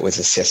way that was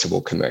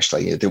accessible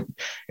commercially,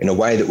 in a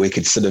way that we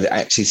could sort of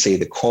actually see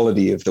the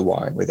quality of the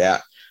wine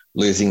without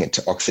losing it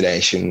to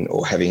oxidation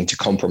or having to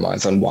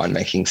compromise on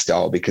winemaking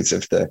style because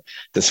of the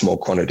small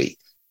quantity.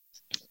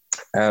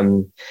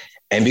 And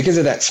because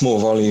of that small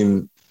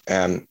volume,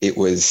 it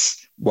was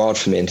wild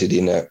fermented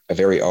in a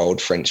very old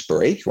French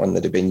barrique, one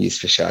that had been used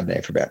for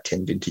Chardonnay for about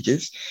 10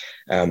 vintages.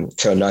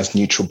 So a nice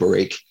neutral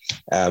barrique.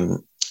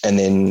 And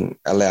then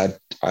I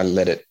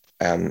let it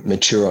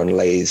mature on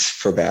lees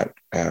for about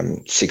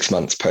 6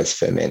 months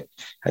post-ferment,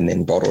 and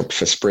then bottled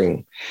for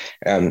spring.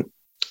 And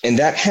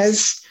that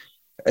has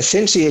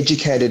essentially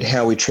educated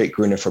how we treat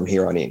Gruner from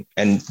here on in.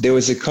 And there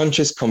was a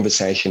conscious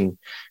conversation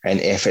and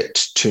effort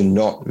to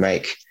not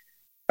make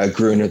a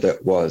Gruner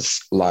that was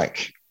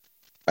like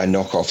a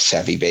knockoff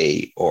Savvy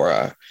Bee or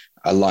a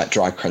light,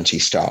 dry, crunchy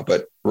style,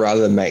 but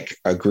rather make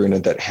a Gruner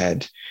that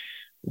had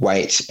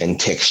weight and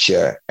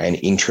texture and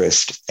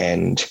interest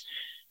and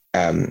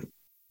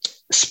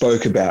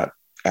spoke about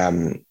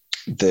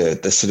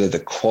the sort of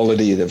the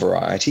quality of the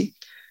variety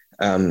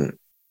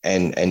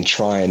and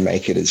try and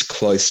make it as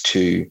close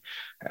to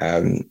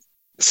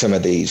some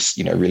of these,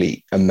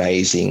 really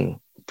amazing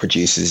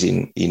producers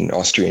in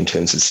Austria in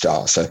terms of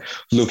style. So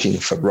looking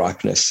for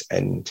ripeness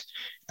and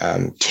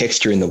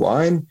texture in the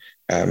wine,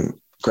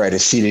 great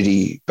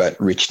acidity, but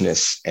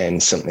richness,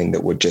 and something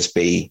that would just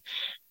be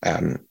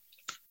a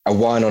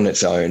wine on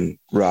its own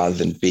rather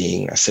than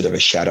being a sort of a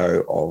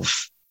shadow of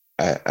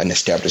an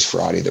established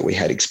variety that we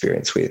had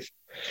experience with.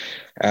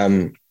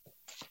 And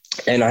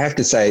I have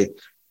to say,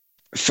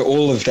 for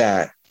all of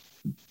that,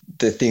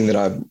 the thing that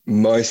I'm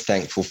most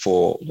thankful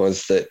for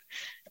was that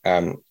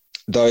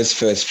those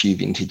first few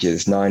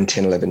vintages, 9,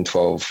 10, 11,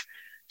 12,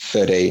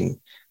 13,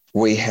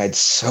 we had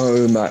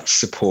so much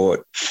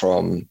support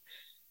from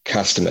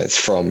customers,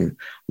 from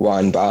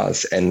wine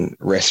bars and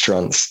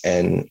restaurants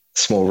and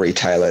small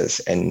retailers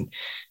and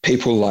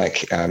people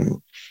like,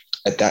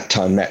 at that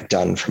time, Matt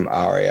Dunn from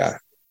Aria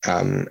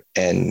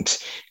and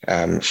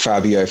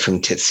Fabio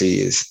from Tetsi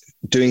is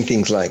doing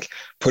things like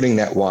putting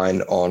that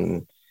wine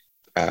on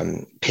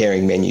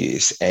pairing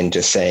menus and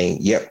just saying,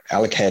 yep,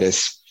 allocate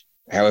us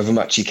however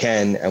much you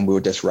can and we'll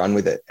just run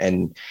with it.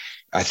 And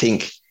I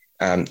think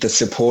the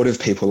support of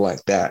people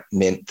like that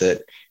meant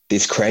that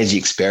this crazy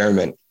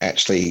experiment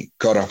actually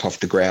got up off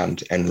the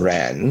ground and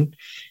ran.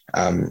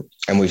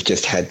 And we've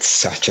just had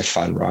such a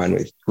fun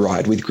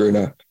ride with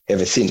Gruner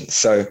ever since.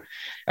 So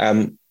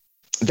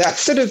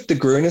that's sort of the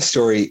Gruner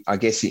story, I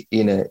guess,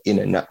 in a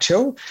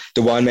nutshell.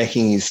 The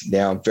winemaking is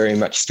now very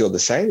much still the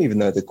same, even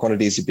though the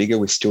quantities are bigger.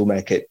 We still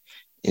make it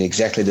in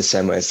exactly the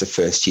same way as the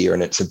first year,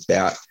 and it's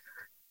about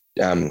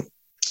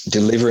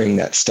delivering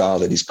that style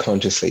that is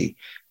consciously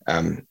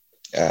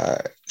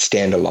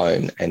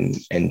standalone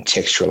and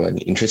textural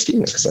and interesting,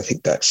 because I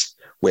think that's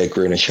where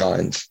Gruner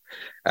shines.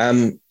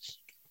 The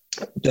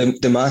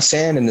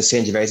Marsanne and the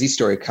Sangiovese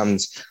story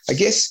comes, I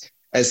guess,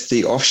 as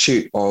the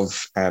offshoot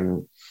of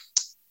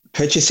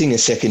purchasing a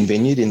second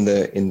vineyard in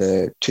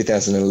the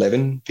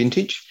 2011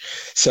 vintage.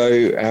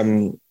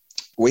 So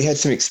we had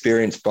some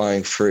experience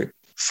buying fruit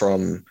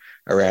from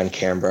around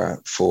Canberra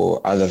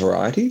for other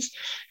varieties.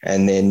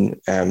 And then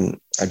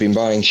I'd been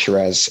buying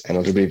Shiraz and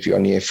a little bit of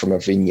Viognier from a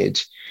vineyard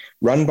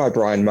run by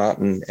Brian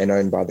Martin and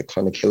owned by the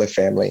Clonakilla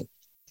family.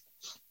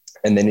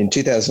 And then in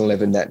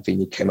 2011, that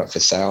vineyard came up for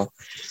sale,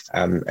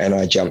 and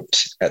I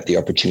jumped at the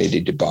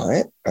opportunity to buy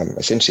it.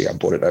 Essentially, I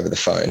bought it over the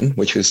phone,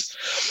 which was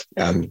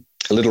a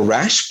little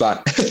rash,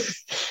 but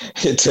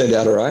it turned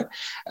out all right.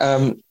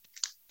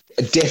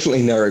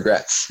 Definitely no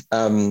regrets.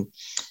 But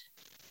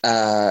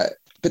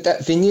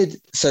that vineyard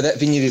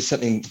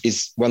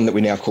is one that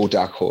we now call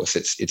Dark Horse.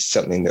 It's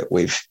something that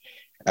we've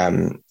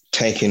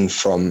taken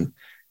from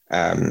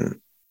a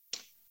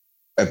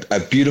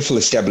beautiful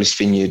established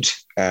vineyard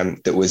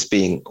that was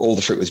all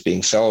the fruit was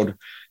being sold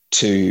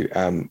to,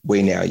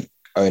 we now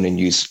own and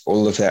use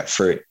all of that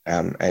fruit,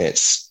 and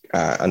it's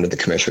under the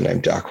commercial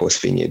name Dark Horse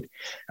Vineyard,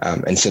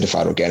 and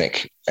certified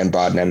organic and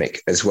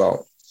biodynamic as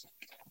well.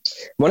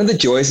 One of the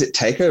joys at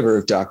takeover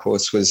of Dark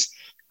Horse was,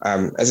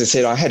 as I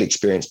said, I had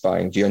experience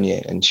buying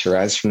Viognier and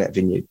Shiraz from that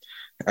vineyard,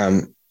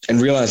 and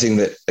realizing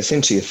that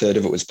essentially a third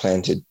of it was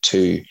planted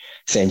to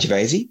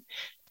Sangiovese,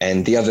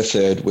 and the other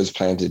third was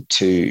planted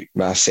to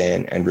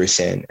Marsanne and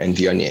Roussanne and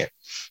Viognier.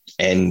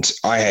 And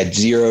I had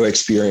zero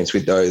experience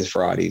with those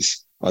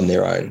varieties on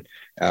their own,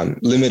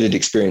 limited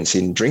experience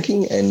in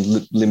drinking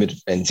and limited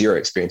and zero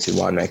experience in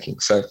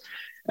winemaking. So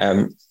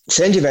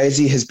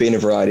Sangiovese has been a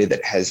variety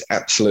that has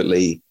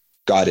absolutely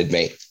guided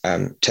me,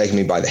 taken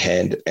me by the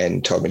hand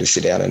and told me to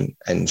sit down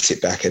and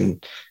sit back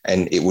and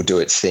it will do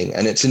its thing.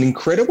 And it's an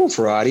incredible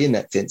variety in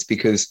that sense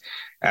because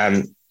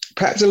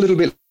perhaps a little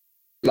bit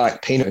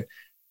like Pinot,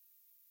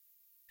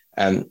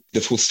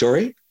 the full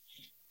story,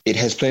 it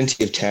has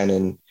plenty of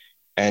tannin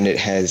and it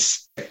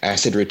has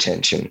acid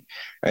retention.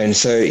 And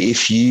so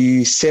if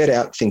you set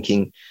out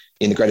thinking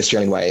in the Great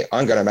Australian way,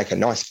 I'm going to make a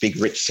nice, big,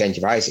 rich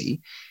Sangiovese,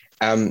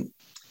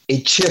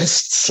 it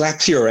just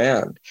slaps you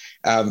around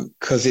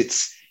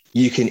because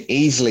you can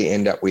easily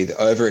end up with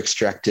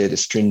over-extracted,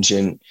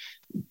 astringent,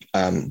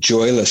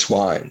 joyless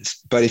wines.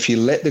 But if you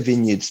let the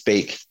vineyard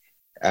speak,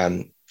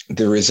 the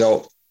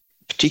result,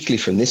 particularly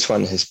from this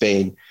one, has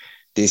been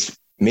this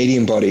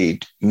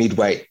medium-bodied,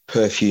 mid-weight,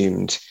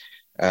 perfumed,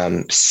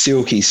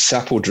 silky,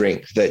 supple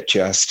drink that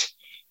just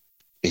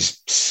is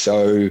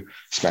so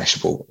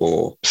smashable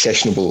or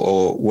sessionable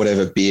or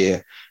whatever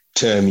beer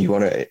term you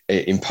want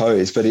to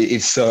impose. But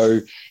it's so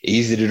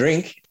easy to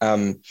drink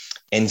and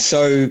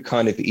so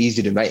kind of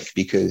easy to make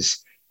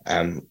because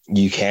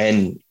you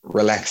can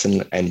relax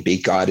and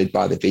be guided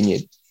by the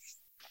vineyard.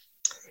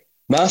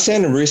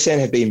 Marsanne and Roussanne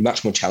have been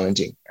much more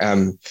challenging.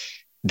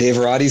 They're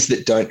varieties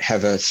that don't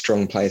have a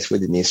strong place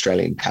within the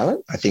Australian palate.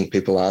 I think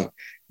people aren't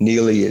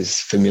nearly as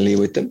familiar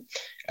with them.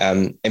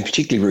 And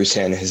particularly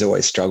Roussanne has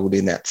always struggled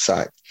in that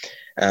site.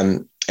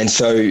 And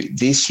so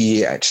this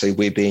year, actually,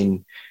 we've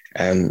been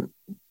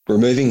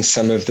removing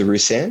some of the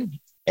Roussanne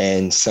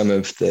and some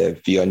of the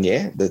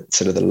Viognier, the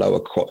sort of the lower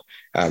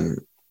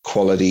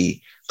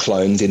quality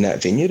clones in that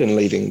vineyard, and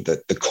leaving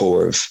the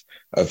core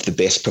of the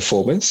best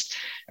performance.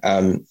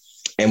 And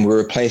we're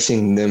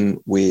replacing them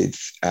with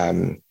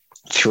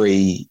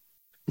 3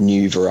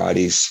 new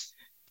varieties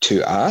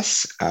to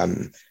us,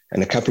 and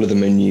a couple of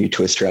them are new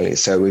to Australia.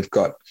 So we've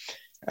got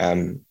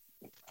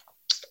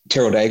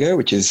Teroldego,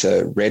 which is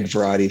a red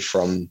variety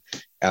from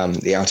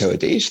the Alto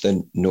Adige,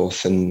 the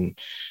northern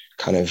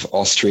kind of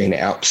Austrian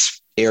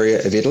Alps area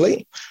of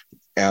Italy.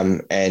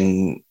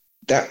 And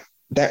that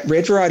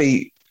red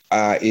variety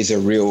is a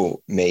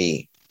real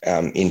me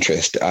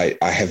interest. I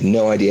have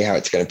no idea how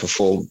it's going to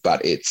perform,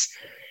 but it's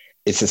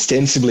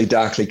ostensibly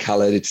darkly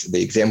coloured.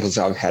 The examples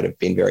I've had have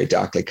been very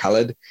darkly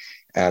coloured.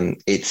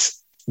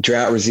 It's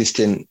drought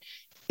resistant.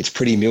 It's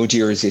pretty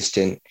mildew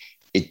resistant.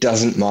 It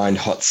doesn't mind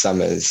hot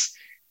summers.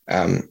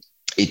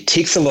 It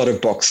ticks a lot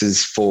of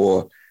boxes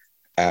for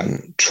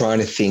trying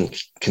to think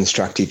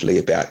constructively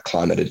about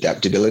climate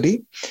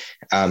adaptability.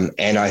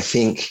 And I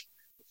think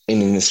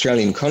in an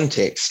Australian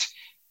context,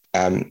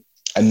 a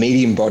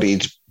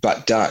medium-bodied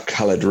but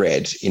dark-coloured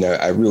red,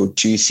 a real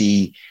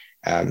juicy,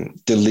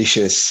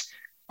 delicious,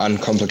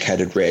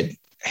 uncomplicated red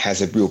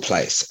has a real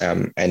place,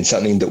 and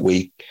something that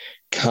we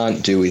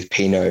can't do with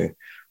Pinot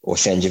or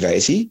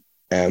Sangiovese.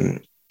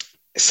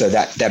 So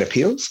that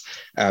appeals.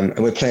 And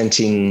we're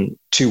planting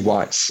 2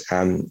 whites,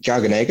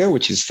 Garganega,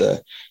 which is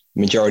the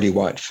majority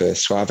white for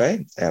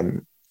Soave.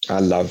 I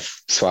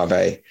love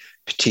Soave,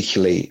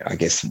 particularly, I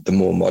guess, the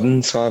more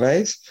modern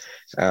Soaves.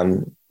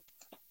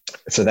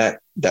 So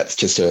that's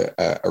just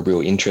a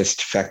real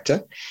interest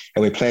factor.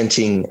 And we're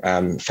planting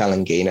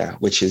Falangina,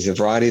 which is a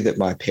variety that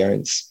my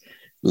parents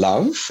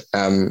love.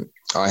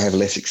 I have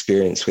less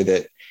experience with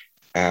it,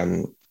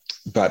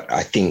 but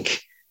I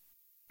think,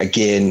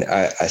 again,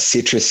 a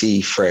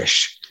citrusy,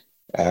 fresh,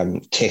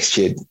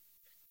 textured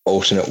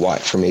alternate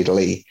white from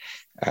Italy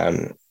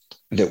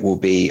that will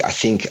be, I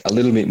think, a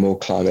little bit more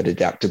climate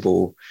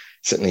adaptable,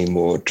 certainly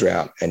more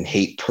drought and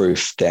heat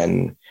proof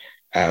than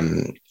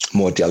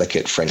more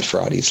delicate French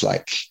varieties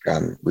like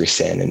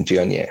Roussanne and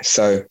Viognier.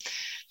 So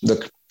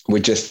look, we're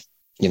just,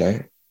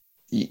 you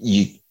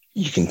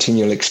you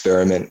continually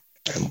experiment,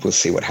 and we'll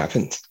see what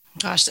happens.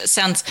 Gosh, that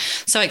sounds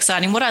so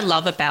exciting. What I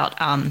love about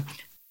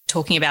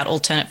talking about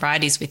alternate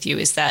varieties with you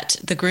is that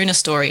the Gruner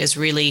story is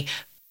really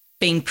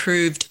being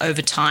proved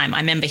over time. I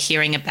remember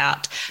hearing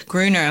about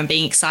Gruner and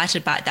being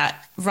excited about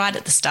that right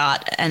at the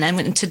start. And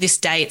then to this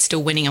day, it's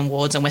still winning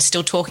awards and we're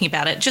still talking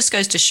about it. It just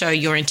goes to show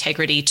your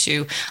integrity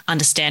to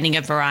understanding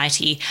a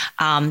variety,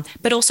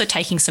 but also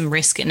taking some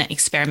risk and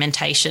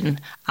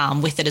experimentation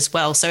with it as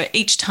well. So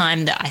each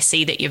time that I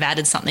see that you've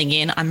added something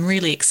in, I'm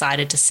really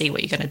excited to see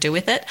what you're going to do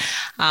with it.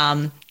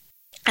 And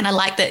I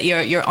like that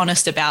you're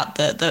honest about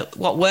the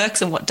what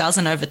works and what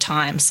doesn't over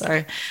time.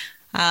 So,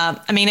 I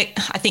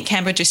think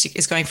Canberra District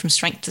is going from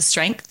strength to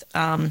strength,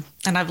 and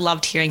I've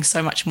loved hearing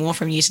so much more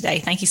from you today.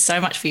 Thank you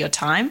so much for your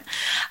time.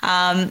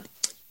 I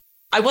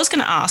was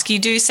going to ask, you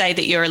do say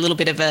that you're a little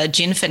bit of a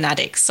gin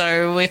fanatic.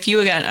 So if you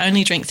were going to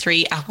only drink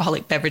 3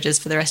 alcoholic beverages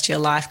for the rest of your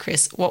life,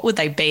 Chris, what would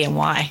they be and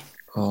why?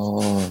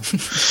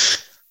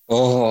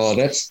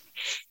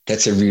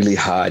 That's a really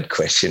hard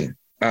question.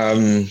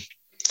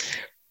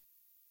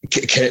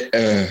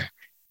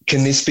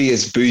 Can this be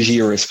as bougie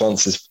a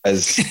response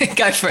as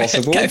Go for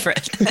possible? Go for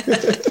it.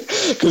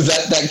 Because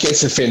that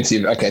gets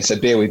offensive. Okay, so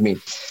bear with me.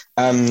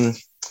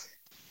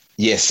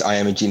 Yes, I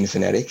am a gin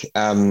fanatic.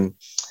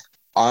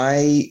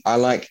 I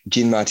like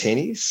gin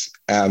martinis,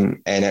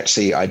 and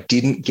actually I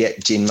didn't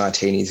get gin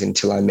martinis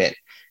until I met.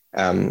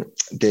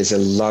 There's a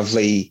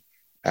lovely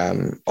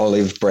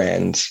olive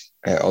brand,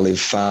 olive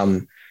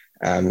farm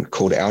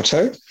called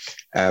Alto.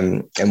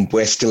 And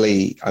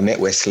Westerly, I met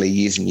Westerly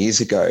years and years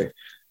ago,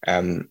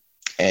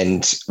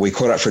 and we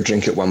caught up for a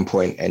drink at one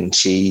point, and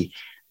she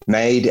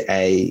made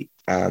a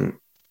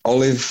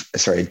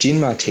gin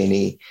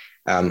martini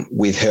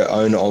with her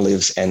own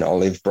olives and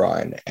olive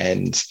brine,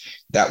 and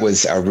that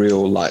was a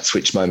real light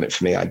switch moment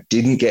for me. I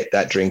didn't get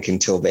that drink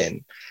until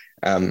then,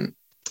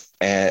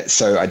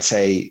 so I'd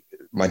say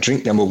my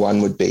drink number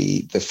one would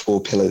be the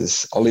Four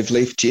Pillars olive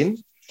leaf gin.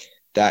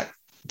 That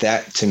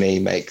to me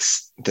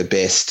makes the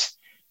best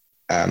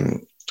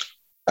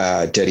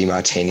dirty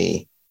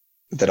martini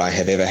that I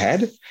have ever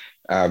had,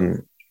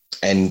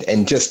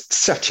 and just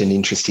such an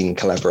interesting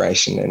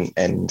collaboration,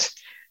 and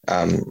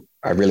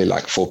I really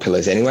like Four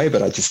Pillars anyway,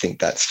 but I just think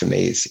that's for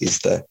me is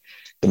the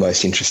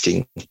most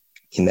interesting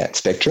in that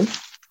spectrum.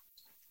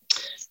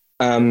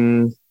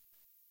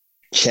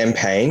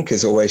 Champagne,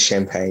 because always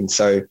champagne.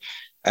 So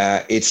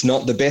it's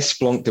not the best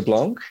Blanc de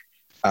Blanc.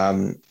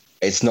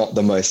 It's not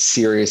the most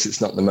serious.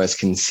 It's not the most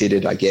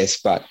considered, I guess,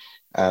 but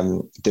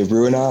the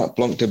Ruinart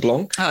Blanc de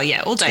Blanc. Oh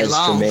yeah, all day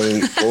long. For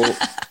me,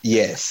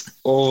 yes,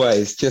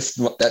 always.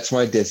 That's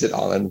my desert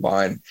island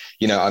wine.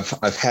 You know,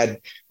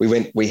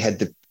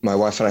 my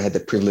wife and I had the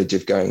privilege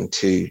of going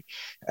to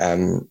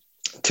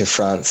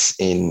France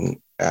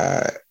in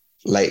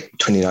late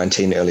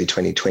 2019, early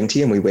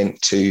 2020, and we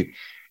went to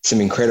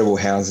some incredible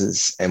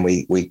houses, and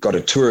we got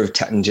a tour of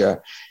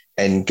Taittinger,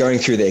 and going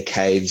through their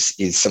caves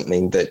is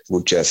something that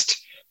will just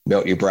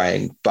melt your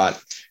brain. But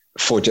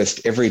for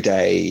just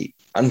everyday,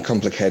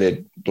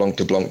 uncomplicated Blanc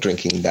de Blanc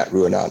drinking, that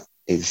Ruinart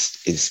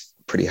is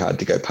pretty hard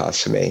to go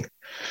past for me.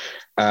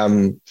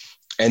 And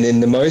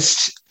then the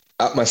most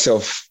up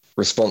myself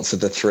response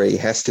of the three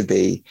has to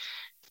be,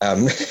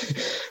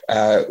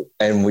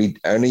 and we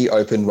only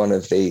opened one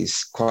of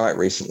these quite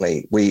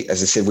recently.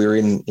 As I said, we were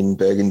in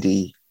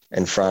Burgundy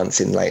and France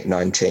in late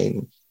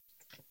 19,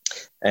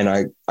 and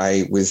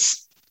I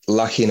was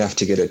lucky enough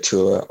to get a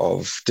tour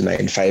of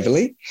Domaine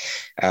Faverly.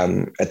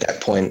 At that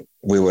point,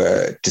 we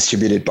were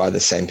distributed by the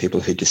same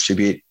people who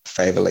distribute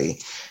Faverly,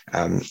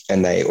 and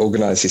they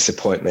organised this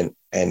appointment,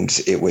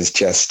 and it was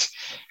just,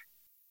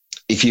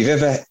 if you've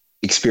ever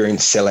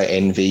experienced cellar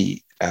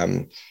envy,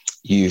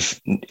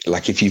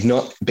 if you've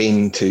not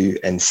been to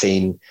and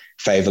seen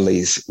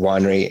Faverly's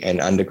winery and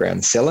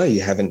underground cellar,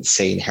 you haven't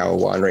seen how a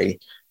winery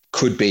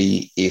could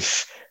be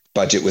if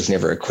budget was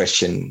never a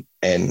question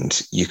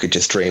and you could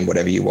just dream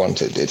whatever you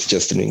wanted. It's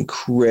just an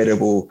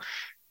incredible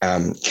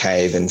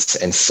cave and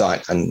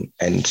site, and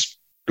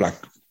like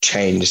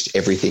changed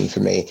everything for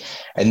me.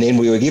 And then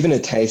we were given a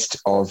taste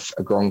of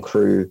a Grand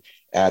Cru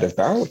out of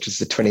barrel, which is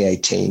the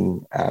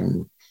 2018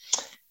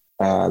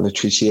 Le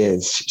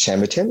Trichier's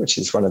Chambertin, which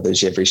is one of the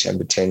Gevrey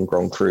Chambertin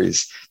Grand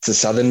Crus. It's the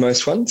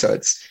southernmost one, so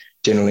it's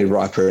generally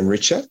riper and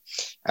richer.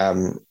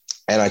 And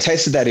I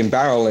tasted that in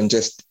barrel and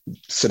just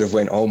sort of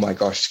went, oh my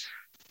gosh,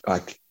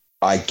 like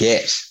I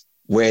get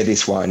where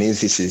this wine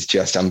is. This is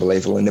just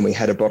unbelievable. And then we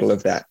had a bottle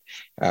of that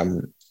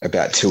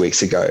about 2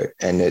 weeks ago,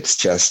 and it's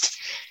just,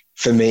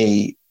 for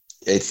me,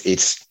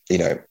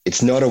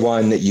 it's not a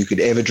wine that you could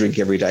ever drink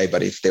every day.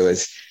 But if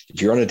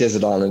you're on a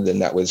desert island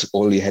and that was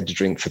all you had to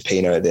drink for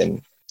Pinot,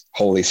 then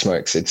holy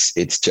smokes,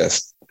 it's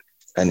just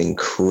an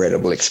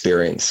incredible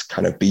experience,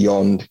 kind of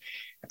beyond.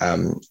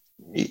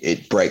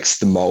 It breaks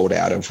the mold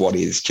out of what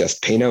is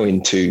just Pinot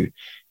into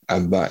a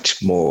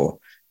much more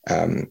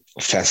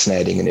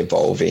fascinating and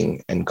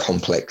evolving and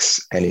complex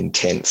and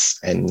intense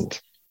and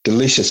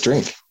delicious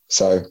drink.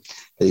 So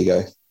there you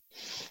go.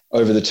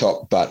 over the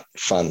top, but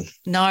fun.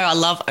 No, I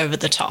love over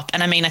the top.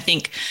 And I mean, I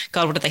think,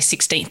 God, what are they,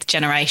 16th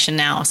generation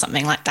now or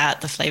something like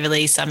that, the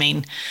Flavorlies. I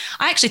mean,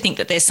 I actually think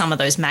that there's some of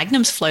those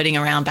Magnums floating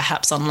around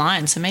perhaps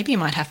online. So maybe you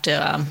might have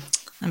to,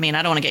 I mean,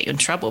 I don't want to get you in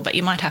trouble, but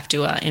you might have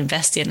to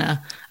invest in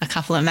a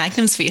couple of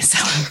Magnums for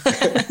yourself.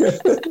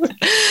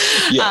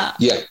 Yeah,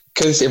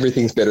 because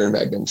everything's better in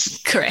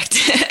Magnums. Correct.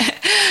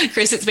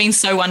 Chris, it's been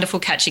so wonderful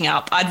catching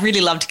up. I'd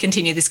really love to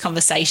continue this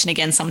conversation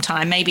again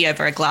sometime, maybe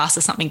over a glass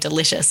of something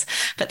delicious.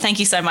 But thank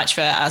you so much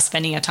for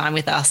spending your time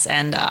with us.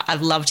 And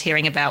I've loved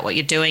hearing about what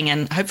you're doing,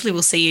 and hopefully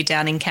we'll see you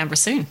down in Canberra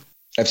soon.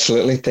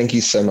 Absolutely. Thank you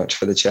so much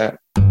for the chat.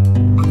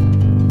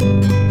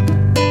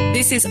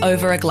 This is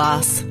Over a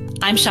Glass.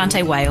 I'm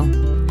Shanteh Wale.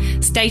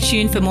 Stay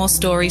tuned for more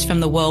stories from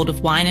the world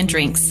of wine and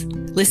drinks.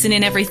 Listen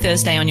in every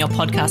Thursday on your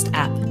podcast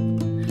app.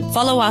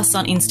 Follow us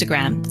on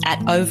Instagram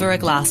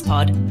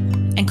 @overaglasspod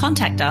and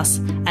contact us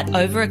at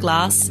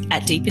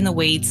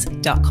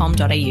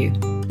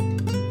overaglass@deepintheweeds.com.au.